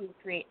is to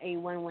create a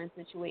win-win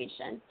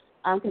situation.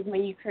 Because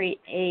when you create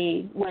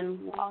a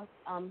win-loss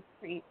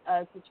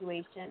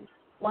situation,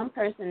 one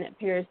person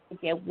appears to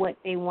get what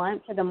they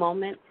want for the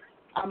moment,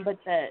 but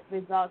the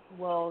results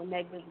will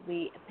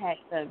negatively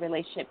impact the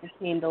relationship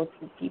between those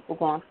two people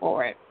going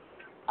forward.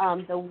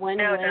 The No,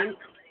 win-win definitely.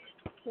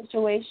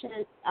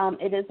 situation,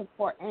 it is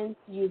important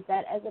to use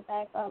that as a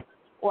backup,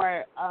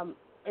 or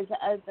is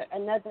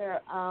another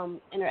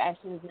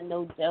interaction is a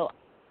no deal.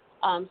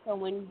 So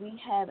when we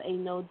have a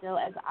no deal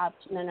as an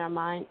option in our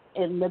mind,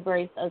 it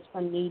liberates us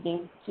from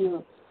needing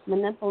to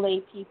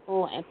manipulate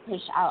people and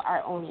push out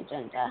our own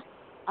agenda.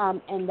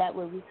 And that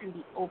way we can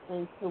be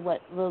open to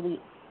what really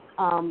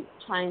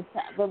trying to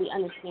really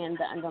understand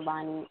the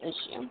underlying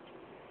issue.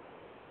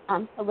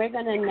 So we're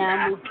going to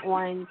now move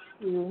on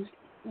to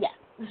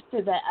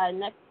the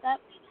next step,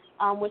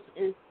 which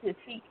is to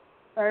seek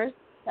first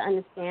to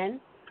understand,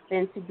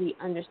 then to be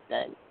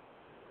understood.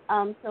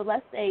 So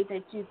let's say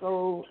that you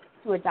go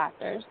to a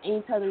doctor and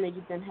you tell them that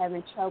you've been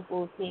having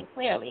trouble seeing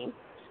clearly.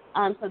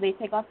 So they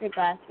take off your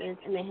glasses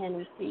and they hand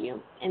them to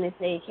you and they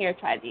say, here,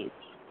 try these.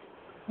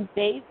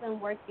 They've been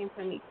working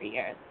for me for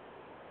years.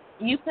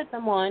 You put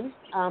them on,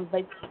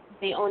 but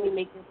they only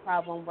make your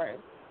problem worse.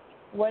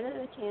 What are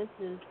the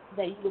chances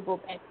that you will go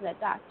back to that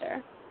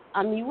doctor?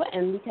 You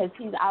wouldn't, because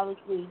he's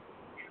obviously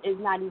is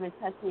not even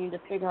testing you to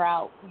figure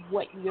out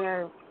what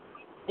your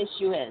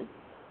issue is.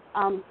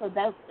 So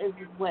that is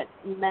what's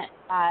meant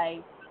by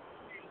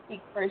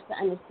seek first to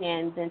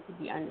understand, then to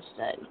be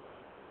understood.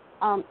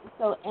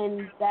 So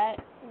in that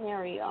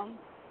scenario,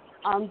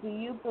 do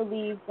you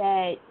believe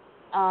that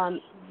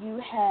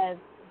you have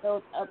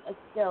built up a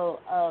skill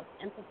of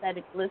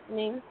empathetic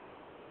listening,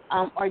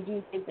 or do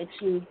you think that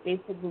you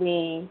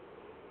basically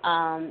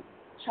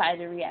try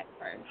to react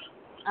first?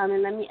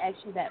 And let me ask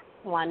you that,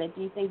 Tawana.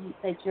 Do you think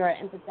that you're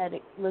an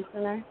empathetic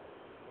listener?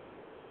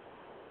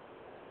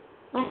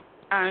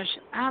 Gosh,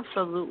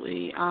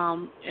 absolutely.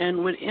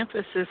 And with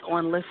emphasis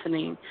on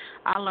listening,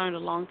 I learned a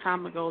long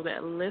time ago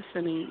that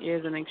listening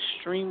is an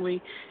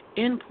extremely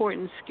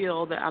important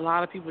skill that a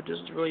lot of people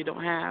just really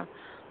don't have.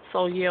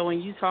 So, yeah, when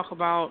you talk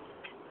about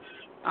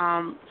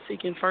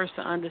seeking first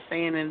to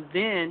understand and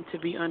then to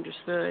be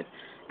understood,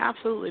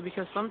 absolutely,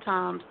 because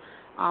sometimes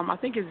I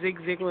think it's Zig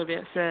Ziglar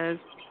that says,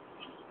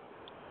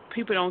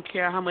 people don't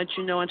care how much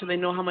you know until they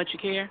know how much you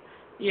care.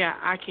 Yeah,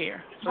 I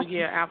care. So,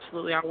 yeah,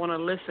 absolutely. I want to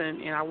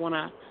listen and I want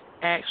to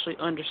actually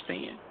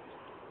understand.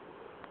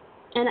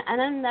 And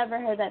I've never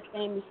heard that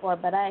saying before,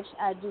 but I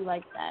do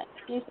like that.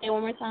 Can you say it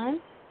one more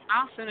time?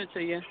 I'll send it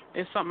to you.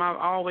 It's something I've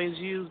always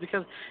used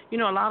because, you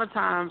know, a lot of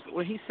times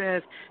when he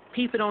says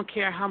people don't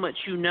care how much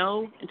you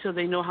know until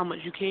they know how much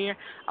you care,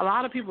 a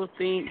lot of people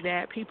think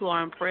that people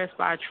are impressed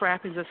by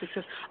trappings of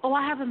success. Oh,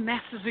 I have a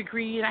master's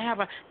degree and I have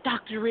a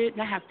doctorate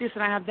and I have this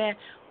and I have that.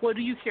 What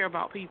do you care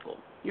about people?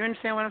 You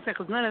understand what I'm saying?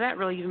 Because none of that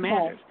really even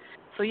matters.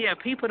 So, yeah,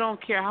 people don't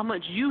care how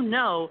much you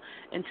know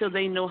until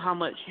they know how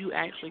much you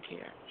actually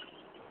care.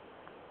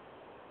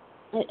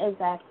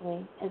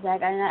 Exactly. And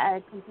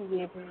I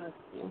completely agree with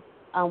you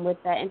with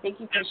that. And thank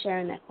you for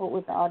sharing that quote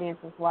with the audience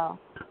as well.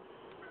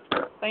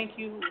 Thank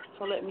you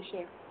for letting me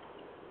share.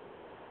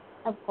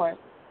 Of course.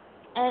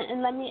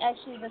 And let me ask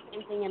you the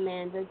same thing,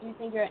 Amanda. Do you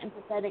think you're an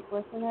empathetic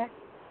listener?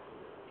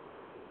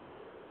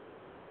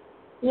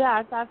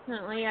 Yeah,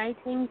 definitely. I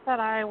think that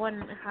I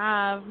wouldn't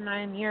have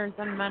 9 years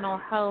in mental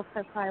health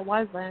if I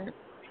wasn't.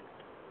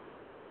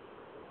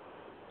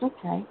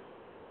 Okay.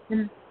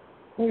 Mm.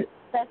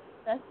 That's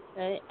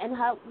good. And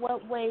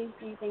what ways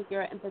do you think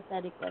you're an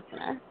empathetic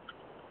listener?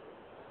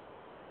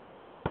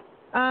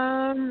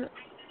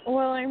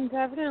 Well, I'm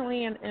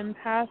definitely an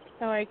empath,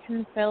 so I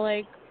can feel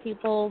like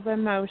people's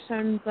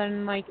emotions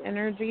and like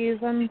energies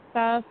and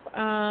stuff.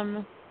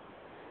 And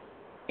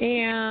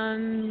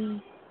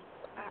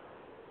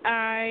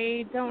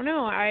I don't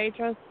know. I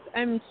just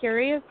am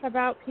curious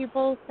about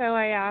people, so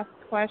I ask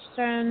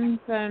questions,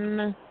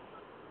 and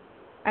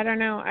I don't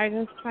know. I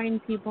just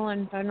find people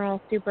in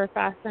general super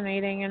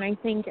fascinating, and I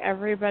think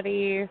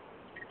everybody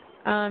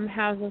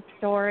has a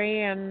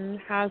story and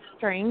has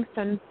strengths,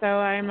 and so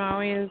I'm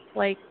always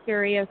like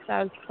curious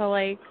as to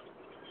like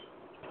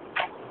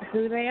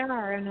who they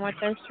are and what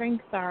their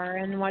strengths are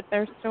and what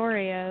their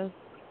story is.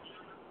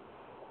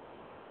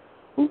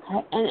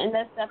 Okay, and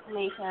that's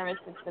definitely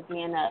characteristics of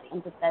being an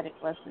empathetic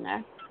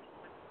listener.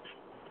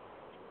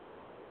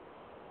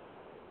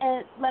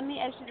 And let me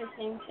ask you the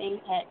same thing,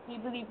 Kat. Do you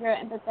believe you're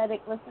an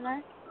empathetic listener?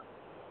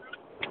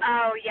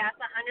 Oh, yes,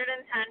 110%.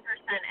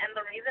 And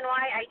the reason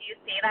why I do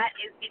say that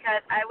is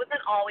because I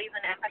wasn't always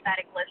an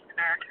empathetic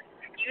listener.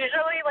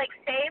 Usually, like,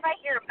 say if I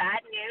hear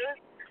bad news,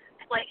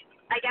 like,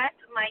 I guess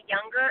my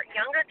younger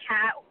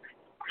Kat,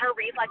 her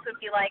reflex would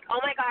be like,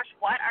 oh, my gosh,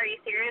 what? Are you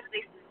serious?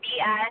 This is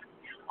BS.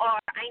 or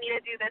I need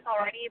to do this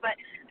already. But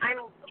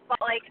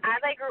like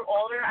as I grew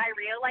older, I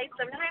realized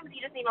sometimes you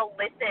just need to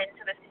listen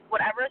to this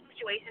whatever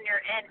situation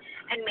you're in,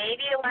 and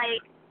maybe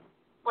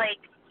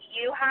like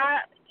you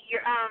have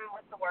your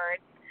what's the word?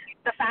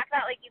 The fact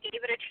that like you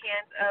gave it a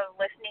chance of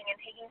listening and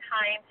taking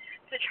time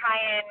to try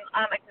and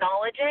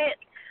acknowledge it,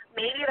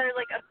 maybe there's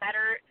a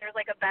better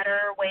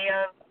way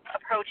of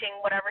approaching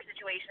whatever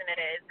situation it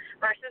is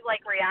versus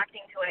like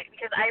reacting to it.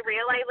 Because I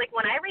realize like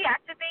when I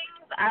react to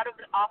things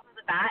off of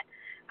the bat,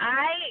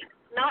 I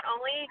not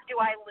only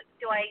do I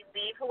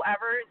leave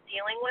whoever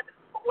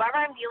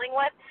I'm dealing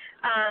with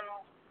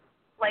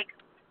like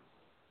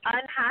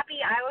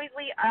unhappy, I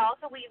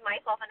also leave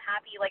myself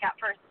unhappy like at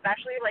first,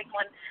 especially like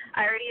when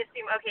I already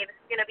assume, okay, this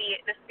is gonna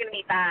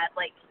be bad.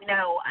 Like,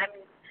 no,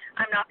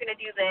 I'm not gonna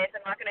do this,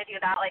 I'm not gonna do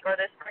that, like, or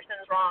this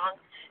person's wrong.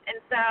 And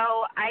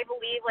so I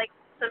believe like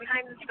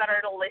sometimes it's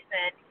better to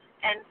listen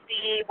and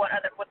see what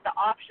the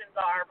options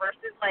are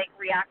versus like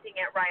reacting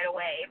it right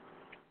away.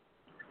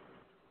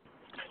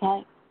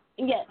 Okay.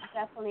 Yes,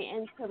 definitely.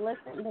 And to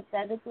listen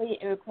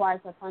empathetically, it requires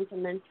a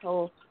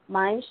fundamental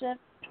mind shift.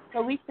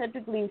 So we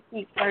typically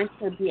seek first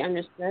to be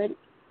understood.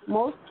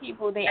 Most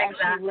people, they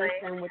actually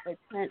listen with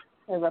intent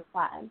to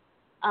reply.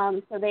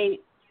 So they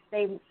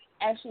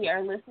actually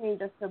are listening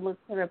just to look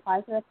to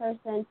reply to the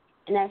person,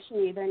 and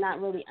actually they're not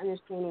really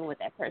understanding what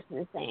that person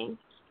is saying.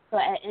 So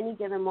at any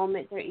given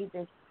moment, they're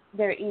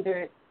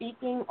either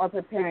speaking or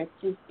preparing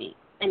to speak,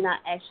 and not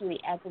actually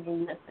actively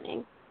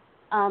listening.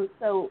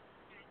 So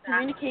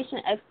communication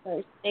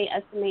experts, they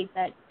estimate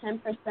that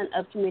 10%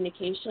 of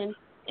communication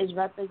is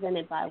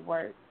represented by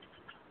words.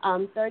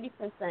 30%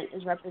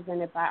 is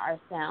represented by our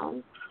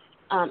sound,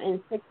 and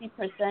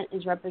 60%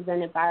 is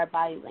represented by our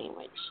body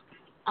language.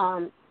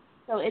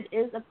 So it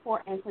is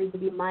important for you to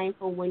be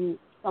mindful when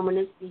someone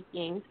is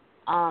speaking,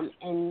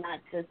 and not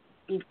just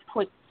be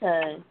quick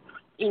to,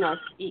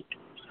 speak.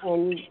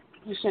 And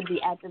you should be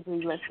actively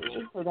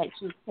listening so that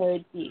you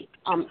could be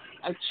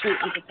a true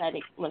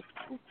empathetic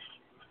listener.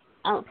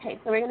 Okay,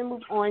 so we're going to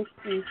move on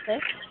to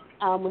 6,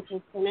 which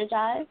is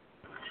synergize.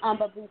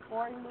 But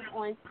before we move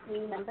on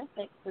to number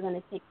 6, we're going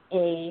to take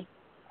a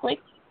quick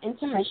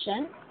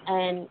intermission,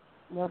 and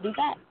we'll be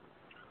back.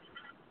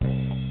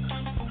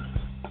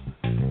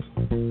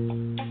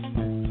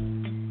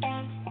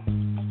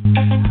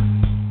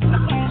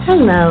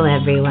 Hello,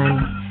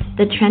 everyone.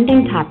 The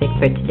trending topic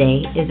for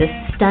today is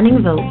a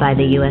stunning vote by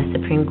the U.S.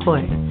 Supreme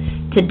Court.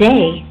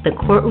 Today, the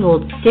court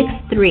ruled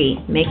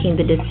 6-3, making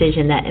the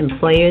decision that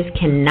employers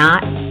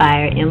cannot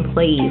fire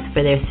employees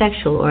for their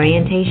sexual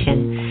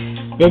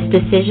orientation. This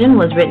decision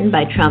was written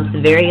by Trump's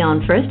very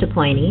own first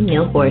appointee,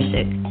 Neil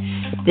Gorsuch.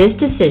 This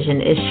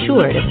decision is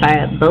sure to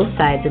fire up both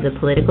sides of the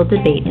political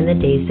debate in the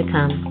days to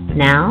come.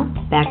 Now,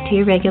 back to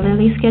your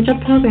regularly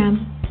scheduled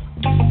program.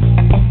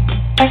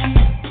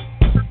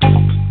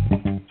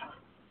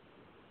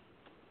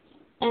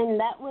 And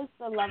that was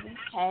the lovely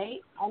Kay.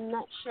 I'm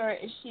not sure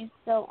if she's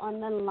still on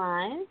the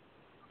line.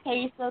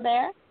 Kay, you still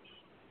there?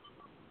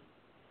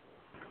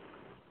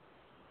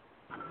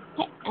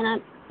 Okay, and I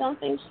don't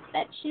think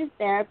that she's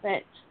there,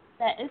 but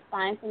that is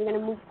fine. So we're going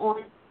to move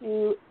on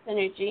to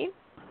synergy.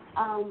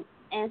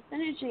 And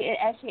synergy, it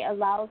actually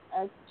allows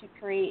us to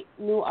create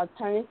new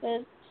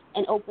alternatives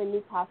and open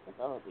new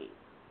possibilities.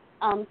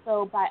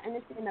 So by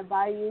understanding the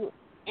value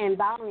and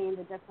valuing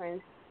the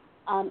difference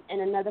in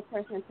another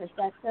person's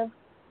perspective,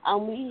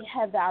 we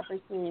have the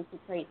opportunity to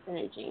create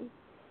synergy.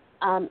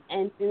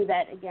 And through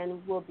that,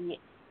 again, will be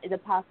the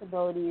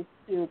possibilities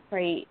to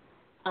create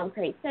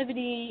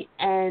creativity,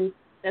 and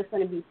that's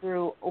going to be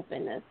through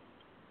openness.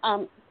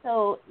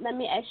 So let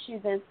me ask you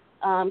this,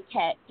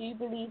 Kat. Do you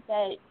believe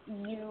that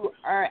you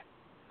are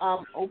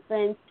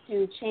open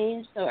to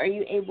change? So are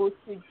you able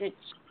to ditch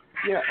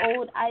your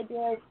old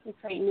ideas to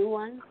create new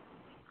ones?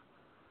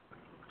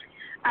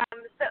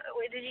 So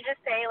did you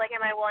just say, like,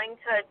 am I willing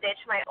to ditch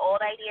my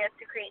old ideas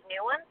to create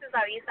new ones? Is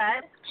that what you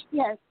said?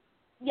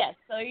 Yes.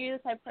 So are you the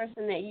type of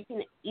person that you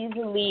can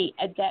easily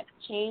adapt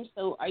change?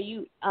 So are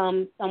you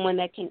someone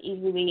that can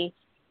easily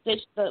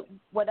ditch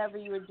whatever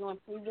you were doing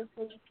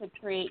previously to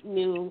create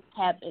new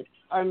habits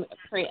or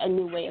create a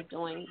new way of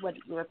doing what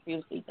you were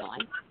previously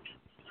doing?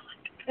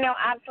 No,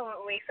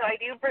 absolutely. So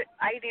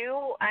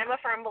I'm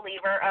a firm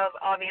believer of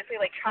obviously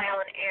like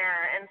trial and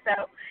error. And so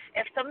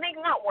if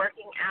something's not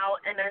working out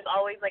and there's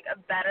always like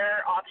a better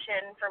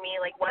option for me,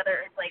 like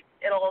whether it's like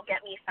it'll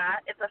get me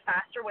it's a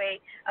faster way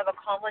of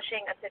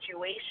accomplishing a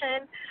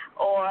situation,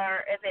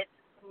 or if it's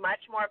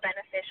much more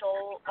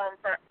beneficial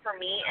for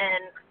me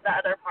and the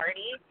other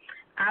party,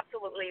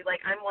 absolutely.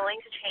 Like I'm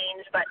willing to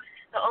change, but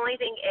the only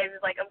thing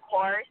is like, of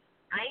course,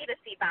 I need to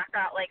see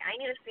background. Like, I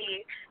need to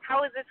see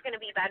how is this going to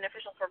be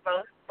beneficial for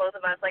both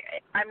of us. Like,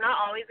 I'm not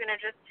always going to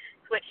just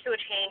switch to a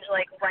change,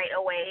 like, right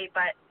away.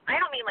 But I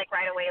don't mean, like,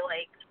 right away,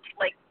 like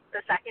the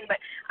second. But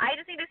I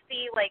just need to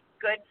see, like,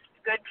 good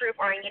proof,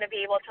 or I need to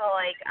be able to,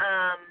 like,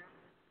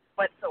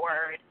 what's the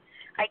word?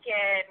 I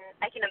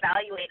can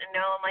evaluate and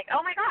know, I'm like,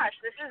 oh, my gosh,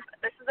 this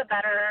is a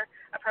better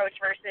approach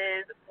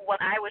versus what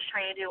I was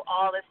trying to do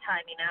all this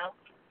time, you know?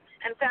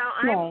 And so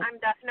I'm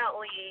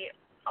definitely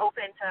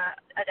open to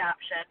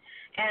adoption.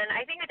 And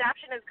I think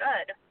adoption is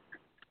good.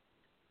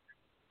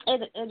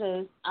 It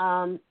is.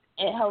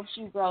 It helps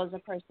you grow as a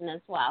person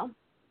as well.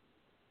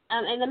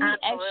 And let me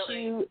Absolutely. ask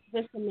you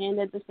this,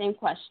 Amanda, the same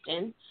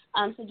question.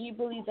 So do you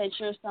believe that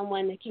you're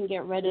someone that can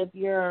get rid of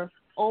your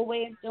old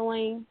way of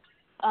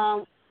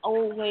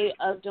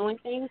doing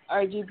things,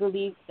 or do you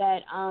believe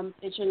that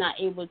that you're not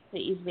able to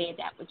easily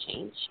adapt with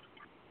change?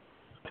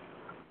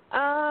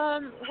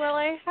 Well,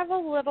 I have a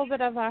little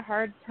bit of a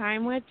hard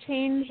time with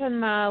change in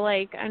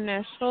the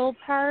initial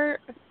part.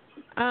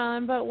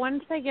 But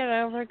once I get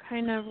over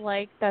kind of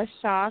the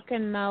shock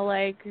and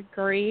the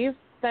grief,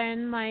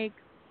 then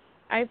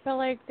I feel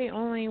like the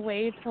only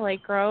way to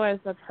grow as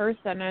a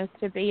person is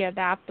to be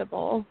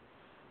adaptable.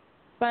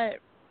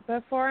 But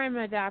before I'm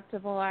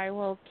adaptable, I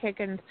will kick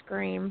and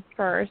scream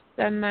first,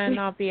 and then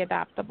I'll be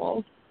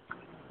adaptable.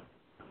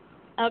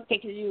 Okay,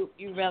 because you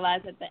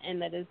realize at the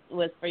end that it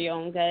was for your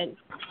own good.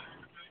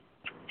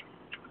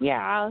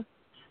 Yeah.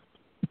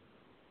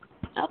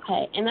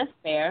 Okay, and that's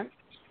fair.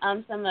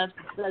 Some of us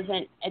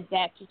doesn't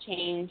adapt to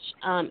change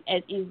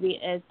as easily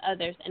as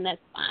others, and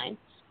that's fine.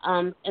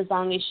 As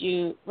long as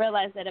you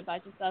realize that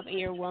about yourself and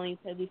you're willing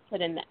to at least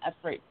put in the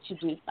effort to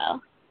do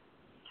so.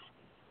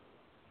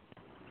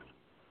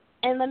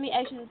 And let me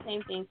ask you the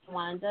same thing,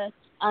 Tawanda.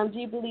 Do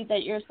you believe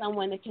that you're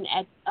someone that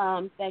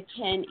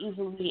can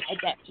easily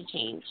adapt to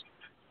change?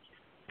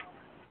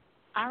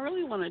 I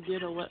really want to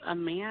ditto what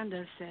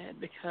Amanda said,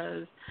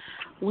 because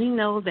we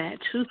know that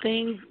two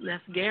things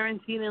that's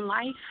guaranteed in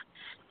life,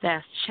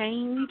 that's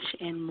change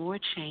and more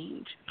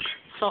change.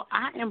 So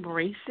I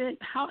embrace it.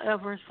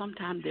 However,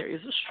 sometimes there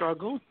is a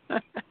struggle.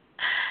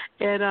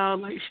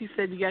 And like she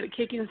said, you got to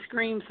kick and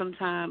scream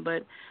sometimes.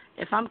 But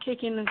if I'm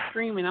kicking and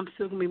screaming, I'm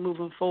still going to be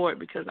moving forward,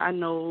 because I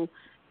know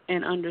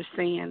and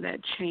understand that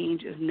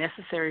change is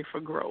necessary for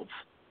growth.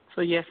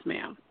 So yes,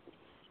 ma'am.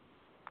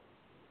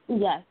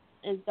 Yes,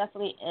 it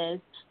definitely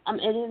is.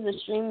 It is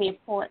extremely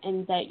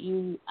important that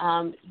you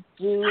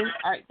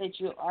that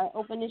you are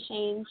open to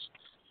change.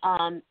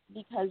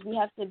 Because we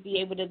have to be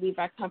able to leave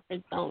our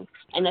comfort zone,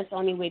 and that's the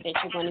only way that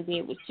you're going to be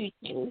able to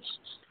change.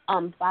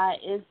 By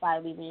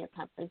leaving your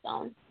comfort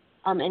zone.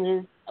 And it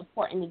is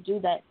important to do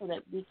that so that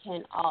we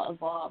can all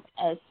evolve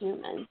as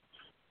humans.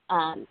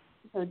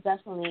 So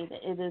definitely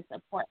it is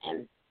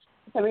important.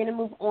 So we're going to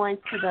move on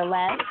to the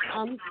last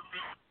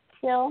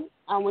skill,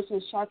 which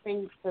is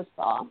sharpening the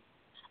saw.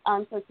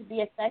 So to be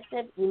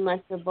effective, you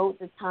must devote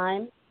the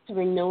time to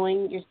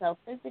renewing yourself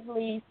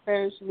physically,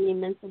 spiritually,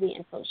 mentally,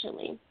 and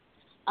socially.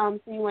 So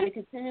you want to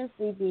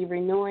continuously be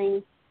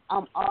renewing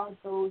all of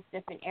those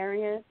different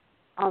areas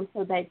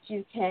so that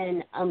you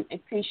can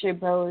increase your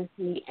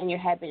ability and your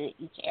habit in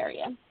each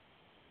area.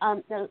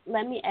 Now,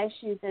 let me ask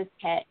you this,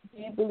 Kat.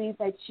 Do you believe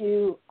that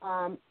you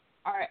are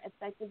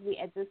effectively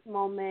at this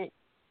moment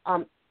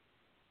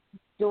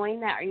doing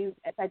that? Are you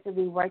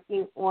effectively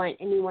working on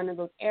any one of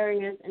those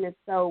areas? And if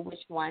so, which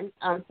one?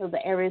 So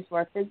the areas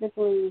were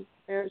physically,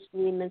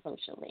 spiritually, and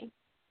socially.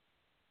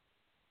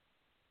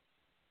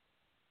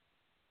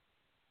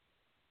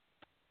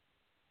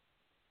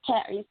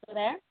 Kat, are you still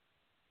there?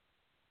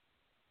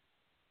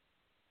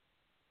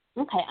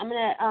 Okay, I'm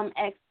going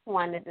to ask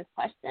Tawanda this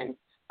question.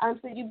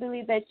 So you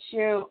believe that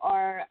you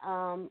are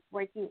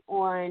working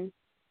on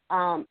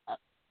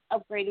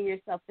upgrading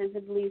yourself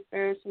physically,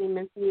 spiritually,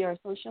 mentally, or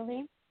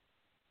socially?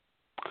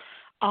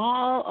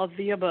 All of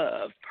the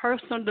above.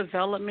 Personal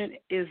development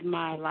is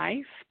my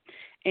life.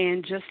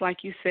 And just like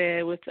you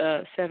said with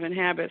 7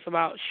 Habits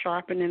about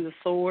sharpening the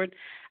sword,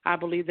 I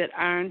believe that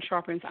iron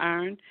sharpens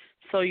iron.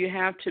 So you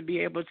have to be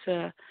able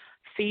to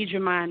feed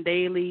your mind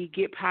daily,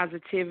 get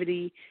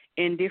positivity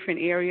in different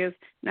areas.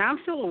 Now, I'm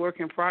still a work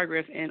in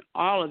progress in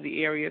all of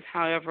the areas.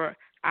 However,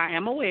 I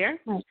am aware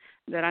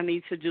that I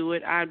need to do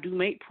it. I do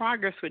make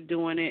progress with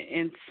doing it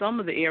in some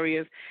of the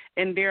areas,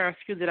 and there are a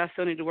few that I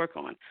still need to work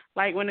on.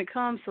 Like when it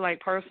comes to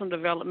personal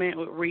development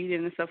with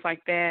reading and stuff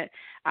like that,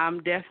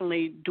 I'm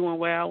definitely doing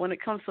well. When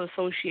it comes to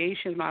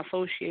associations, my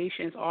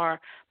associations are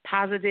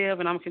positive,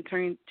 and I'm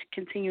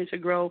continuing to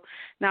grow.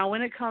 Now,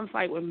 when it comes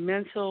with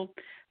mental,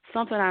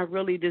 something I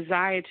really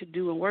desire to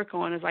do and work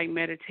on is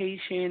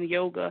meditation,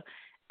 yoga.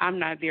 I'm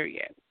not there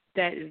yet.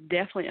 That is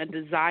definitely a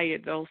desire,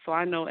 though. So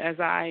I know as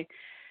I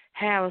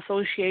have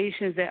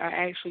associations that are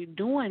actually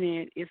doing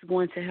it, it's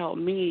going to help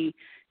me,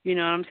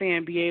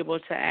 be able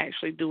to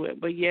actually do it.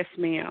 But yes,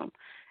 ma'am.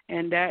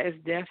 And that is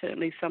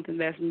definitely something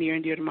that's near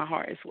and dear to my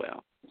heart as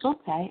well.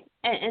 Okay.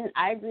 And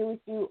I agree with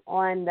you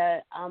on the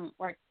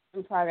work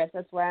in progress.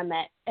 That's where I'm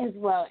at as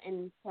well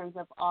in terms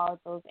of all of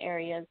those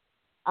areas.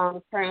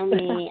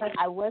 Currently,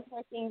 I was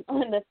working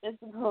on the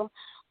physical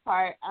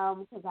part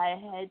because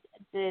I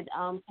did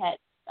Cat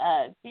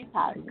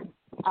detox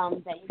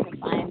that you can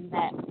find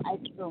that I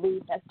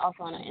believe that's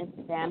also on our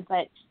Instagram.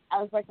 But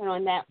I was working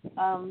on that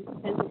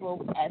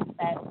physical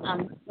aspect.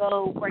 I'm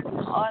still working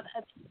on all the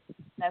other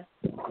stuff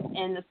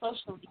in the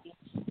social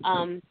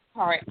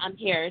part. I'm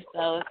here,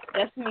 so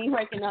that's me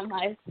working on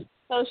my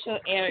social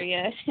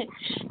area.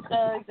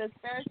 So the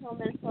spiritual,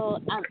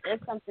 mental,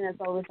 it's something that's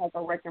always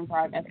a work in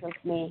progress with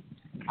me.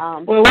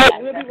 Well,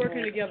 we'll be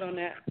working together on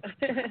that.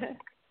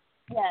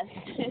 Yes.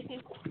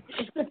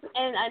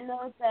 And I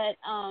know that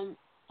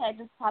Ted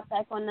just popped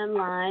back on the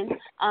line.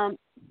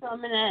 So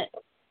I'm gonna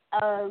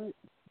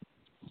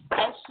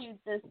ask you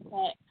this,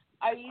 Ted.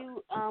 Are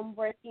you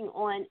working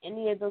on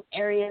any of those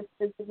areas,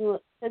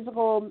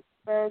 physical,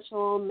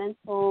 spiritual,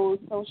 mental,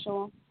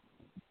 social?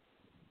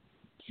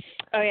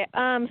 Oh yeah.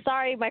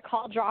 Sorry, my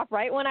call dropped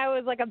right when I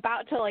was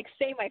about to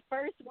say my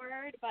first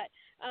word, but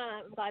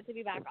I'm glad to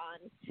be back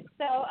on.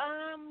 So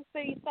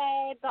you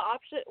said the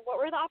option. What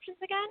were the options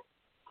again?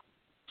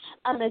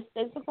 It's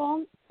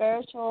physical,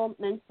 spiritual,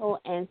 mental,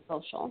 and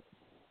social.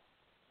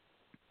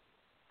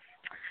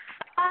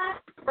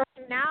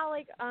 Right now,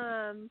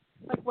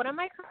 what am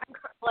I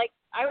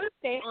I would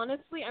say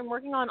honestly, I'm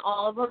working on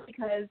all of them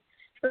because,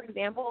 for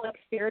example,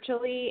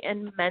 spiritually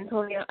and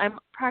mentally, I'm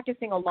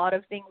practicing a lot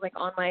of things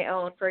on my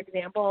own. For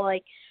example,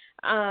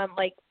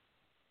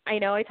 I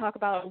know I talk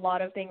about a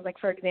lot of things.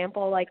 For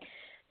example,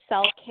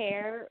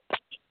 self-care.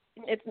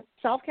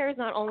 Self-care is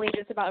not only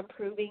just about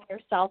improving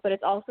yourself, but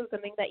it's also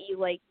something that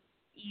you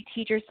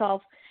teach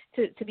yourself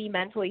to be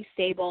mentally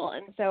stable.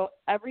 And so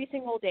every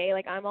single day,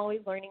 I'm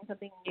always learning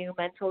something new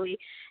mentally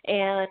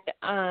and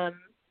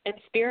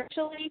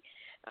spiritually.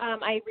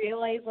 I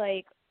realize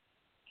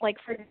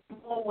for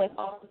example, with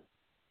all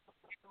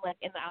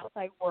in the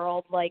outside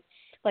world,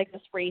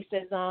 this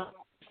racism,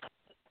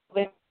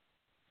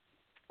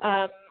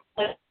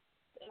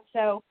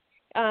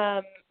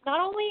 not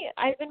only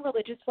I've been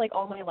religious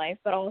all my life,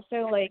 but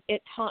also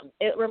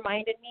it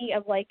reminded me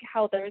of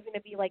how there's going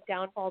to be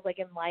downfalls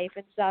in life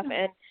and stuff.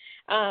 And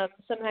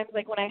sometimes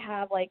when I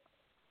have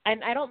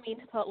and I don't mean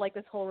to put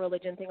this whole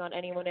religion thing on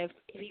anyone if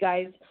you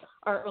guys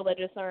aren't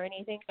religious or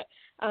anything, but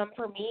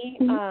for me,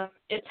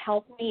 it's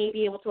helped me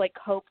be able to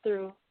cope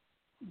through.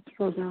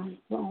 Okay.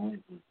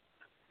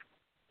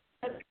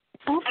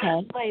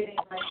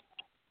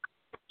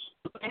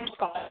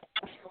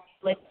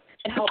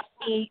 It helps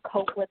me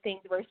cope with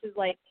things versus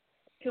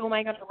who am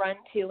I going to run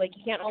to? You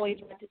can't always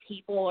run to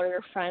people or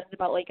your friends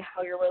about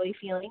how you're really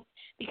feeling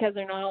because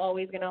they're not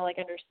always going to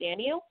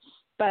understand you.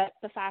 But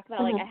the fact that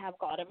I have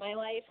God in my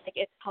life,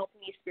 it's helped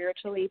me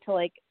spiritually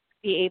to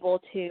be able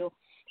to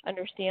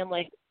understand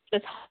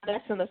this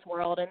mess in this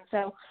world. And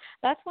so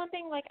that's one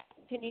thing I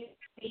continue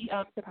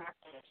to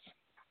practice.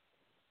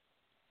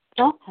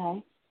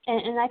 Okay.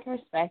 And I can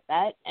respect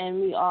that.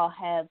 And we all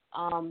have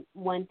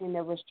one thing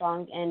that we're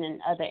strong in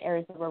and other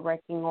areas that we're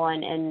working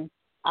on. And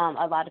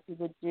a lot of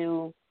people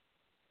do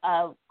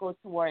go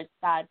towards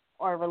God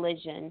or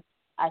religion,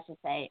 I should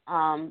say,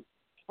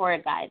 for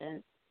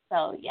guidance.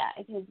 So, yeah,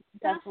 I can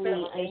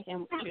definitely understand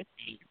what you're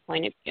saying, your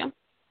point of view.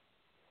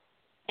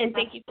 And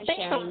thank you for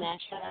sharing that.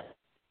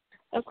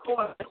 Of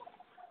course.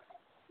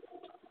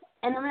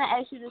 And I'm going to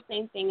ask you the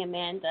same thing,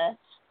 Amanda.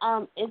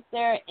 Is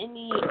there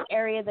any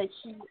area that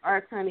you are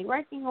currently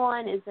working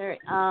on? Is there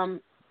are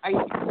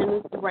you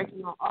continuously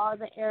working on all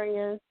the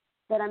areas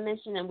that I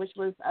mentioned, and which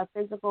was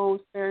physical,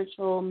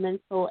 spiritual,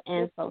 mental,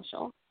 and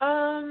social?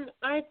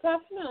 I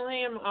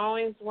definitely am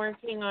always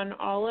working on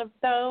all of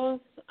those.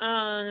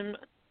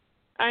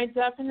 I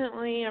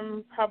definitely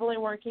am probably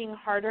working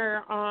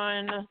harder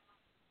on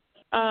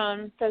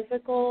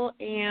physical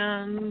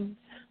and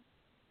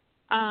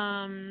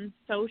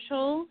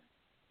social,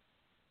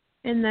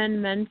 and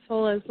then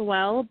mental as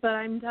well, but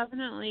I'm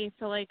definitely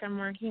feel like I'm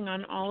working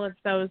on all of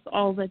those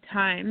all the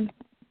time.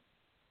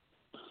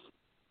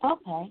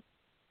 Okay.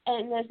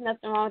 And there's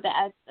nothing wrong with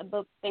that.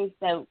 About things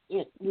that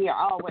we are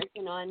all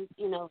working on,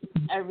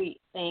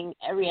 everything,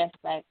 every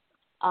aspect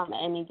at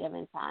any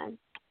given time.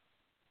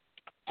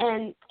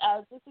 And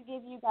just to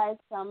give you guys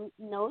some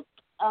notes,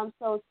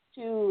 so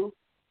to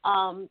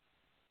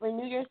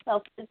renew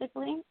yourself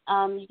physically,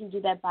 you can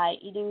do that by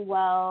eating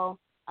well,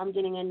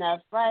 getting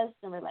enough rest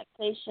and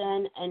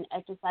relaxation, and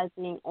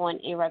exercising on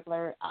a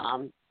regular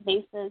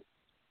basis.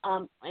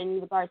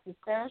 In regards to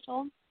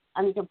spiritual,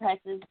 you can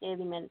practice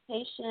daily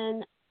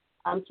meditation,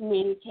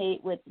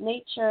 communicate with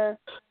nature,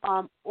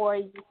 or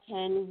you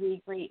can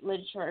read great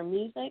literature or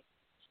music.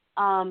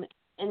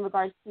 In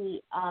regards to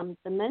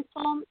the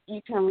mental,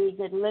 you can read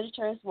good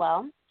literature as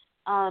well.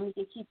 You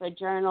can keep a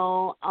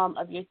journal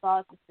of your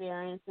thoughts,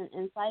 experience, and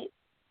insights,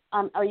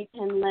 or you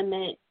can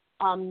limit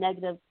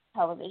negative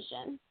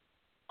television.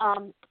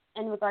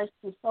 In regards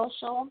to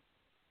social,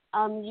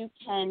 you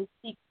can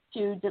seek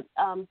to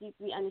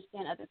deeply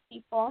understand other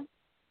people.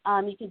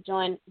 You can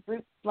join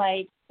groups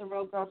like the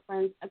Real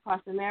Girlfriends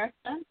Across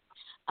America,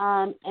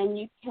 and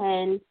you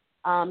can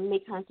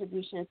make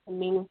contributions to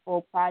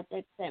meaningful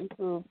projects that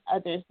improve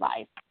others'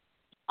 lives.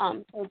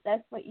 So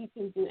that's what you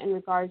can do in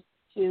regards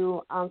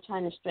to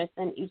trying to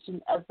strengthen each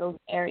of those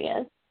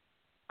areas.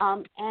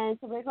 And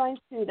so we're going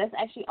to, that's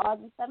actually all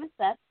the 7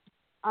 steps.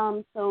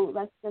 So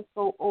let's just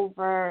go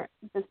over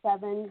the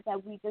 7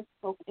 that we just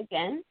spoke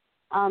again.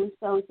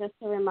 So just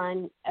to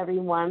remind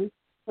everyone,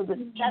 so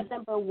the step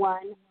number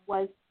 1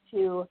 was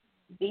to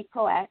be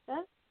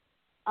proactive.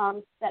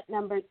 Step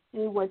number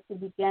 2 was to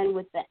begin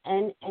with the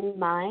end in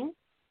mind.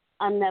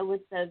 That was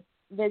the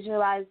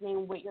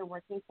visualizing what you're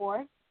working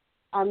for.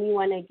 You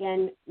want to,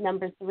 again,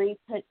 number 3,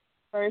 put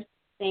first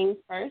things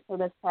first, so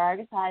that's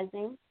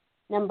prioritizing.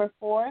 Number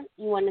 4,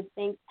 you want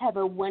to have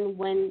a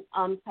win-win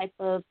type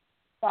of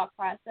thought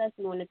process.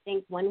 You want to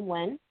think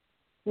win-win.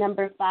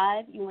 Number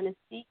 5, you want to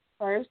seek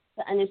first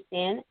to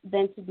understand,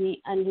 then to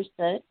be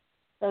understood.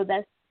 So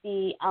that's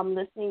the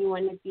listening. You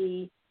want to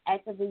be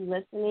actively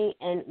listening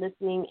and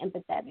listening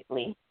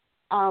empathetically.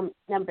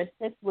 Number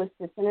 6 was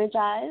to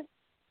synergize.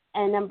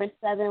 And number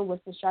 7 was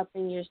to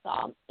sharpen your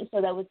saw. And so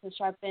that was to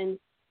sharpen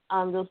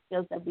those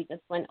skills that we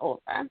just went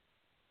over.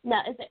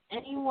 Now, is there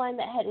anyone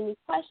that had any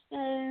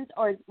questions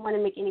or want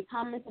to make any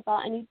comments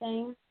about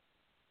anything?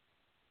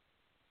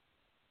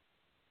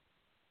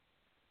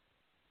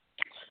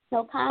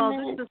 No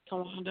comments? Oh, this is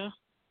Tawanda.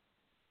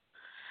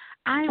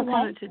 I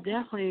wanted to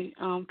definitely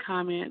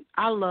comment.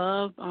 I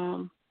love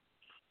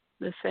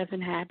the 7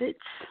 habits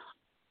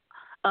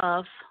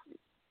of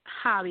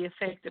highly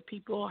effective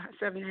people,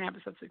 7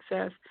 habits of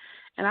success.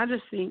 And I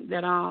just think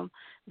that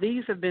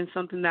these have been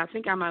something that I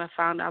think I might have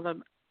found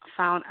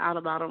out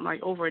about them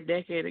like over a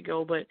decade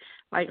ago, but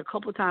like a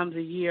couple of times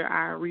a year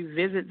I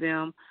revisit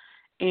them,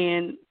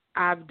 and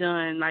I've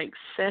done like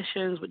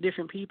sessions with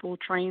different people,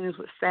 trainings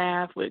with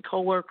staff, with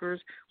coworkers,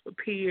 with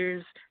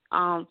peers,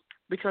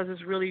 because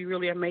it's really,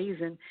 really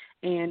amazing.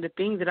 And the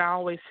thing that I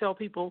always tell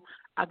people,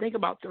 I think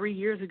about 3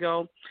 years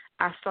ago,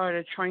 I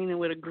started training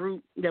with a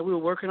group that we were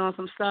working on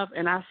some stuff,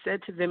 and I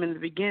said to them in the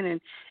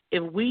beginning,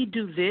 if we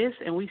do this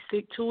and we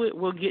stick to it,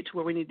 we'll get to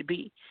where we need to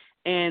be.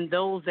 And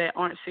those that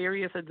aren't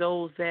serious or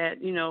those that,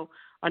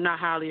 are not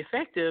highly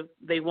effective,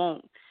 they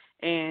won't.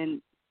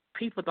 And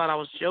people thought I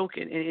was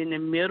joking. And in the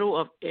middle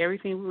of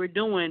everything we were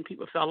doing,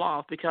 people fell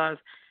off because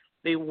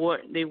they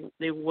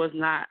was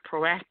not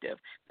proactive.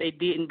 They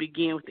didn't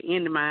begin with the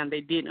end in mind. They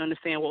didn't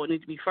understand what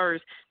needed to be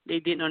first. They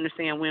didn't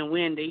understand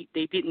when. They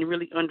didn't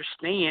really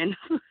understand,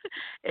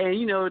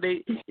 and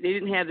they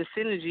didn't have the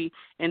synergy,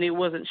 and it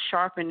wasn't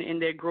sharpened in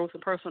their growth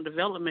and personal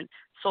development.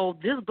 So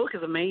this book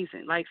is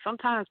amazing. Like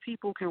sometimes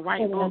people can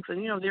write books,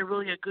 and they're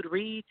really a good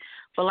read.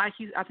 But I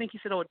think you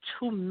said over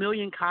 2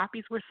 million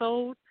copies were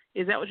sold.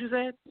 Is that what you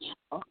said?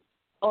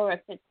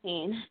 Or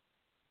 15.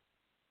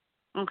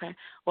 Okay.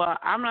 Well,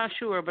 I'm not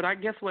sure, but I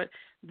guess what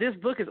this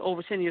book is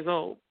over 10 years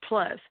old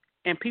plus,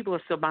 and people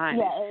are still buying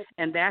it.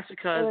 And that's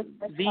because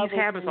these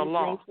habits are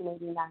law.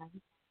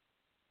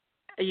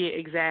 Yeah,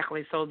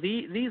 exactly. So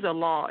these are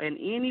law, and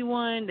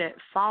anyone that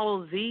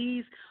follows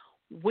these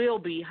will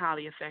be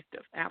highly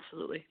effective.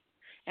 Absolutely.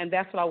 And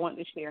that's what I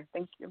wanted to share.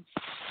 Thank you.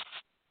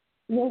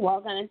 You're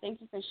welcome, and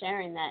thank you for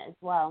sharing that as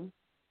well.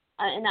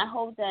 And I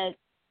hope that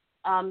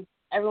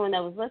everyone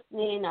that was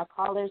listening, our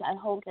callers, I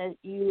hope that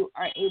you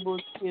are able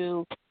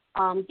to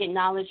get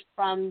knowledge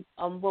from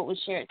what was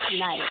shared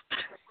tonight.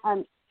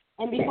 And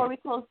before we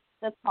close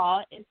the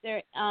call, is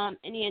there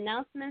any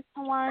announcements,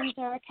 Tawanda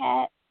or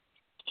Kat?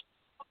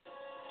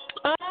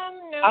 No.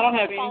 I don't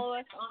have any.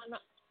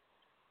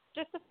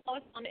 Just to follow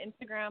us on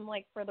Instagram,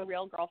 like for The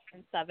Real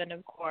Girlfriend 7,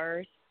 of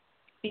course,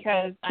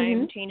 because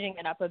I'm changing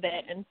it up a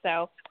bit, and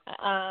so.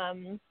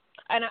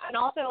 And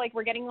also, like,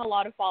 we're getting a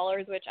lot of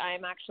followers, which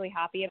I'm actually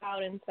happy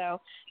about. And so,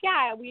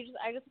 yeah,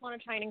 I just want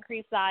to try and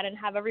increase that and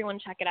have everyone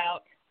check it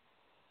out.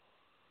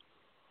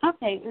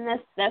 Okay, and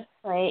that's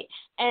great.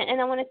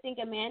 And I want to thank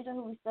Amanda,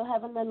 who we still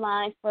have on the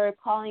line, for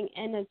calling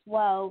in as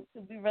well.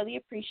 So we really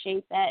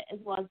appreciate that, as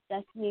well as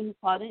Destiny, who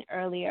called in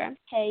earlier.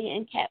 Kay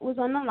and Kat was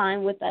on the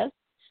line with us.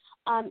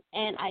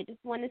 And I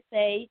just want to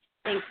say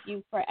thank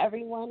you for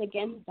everyone,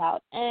 again, who's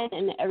out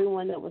and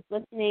everyone that was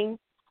listening.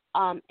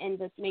 And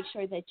just make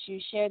sure that you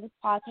share this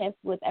podcast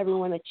with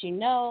everyone that you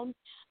know,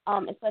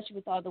 especially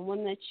with all the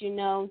women that you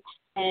know.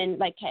 And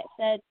like Kat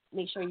said,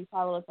 make sure you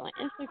follow us on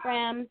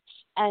Instagram,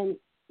 and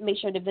make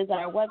sure to visit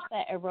our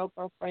website at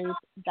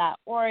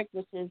realgirlfriends.org,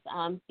 which is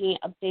being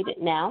updated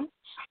now.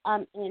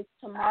 And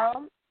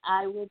tomorrow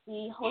I will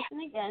be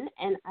hosting again,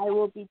 and I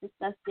will be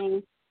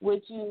discussing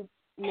Would You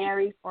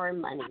Marry for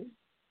Money?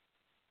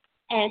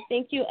 And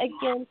thank you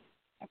again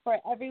for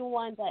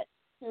everyone that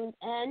tuned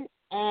in,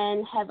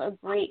 and have a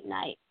great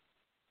night.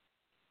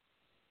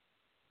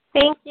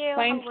 Thank you.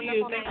 Thank you. Have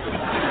a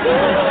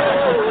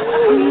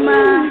wonderful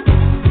night.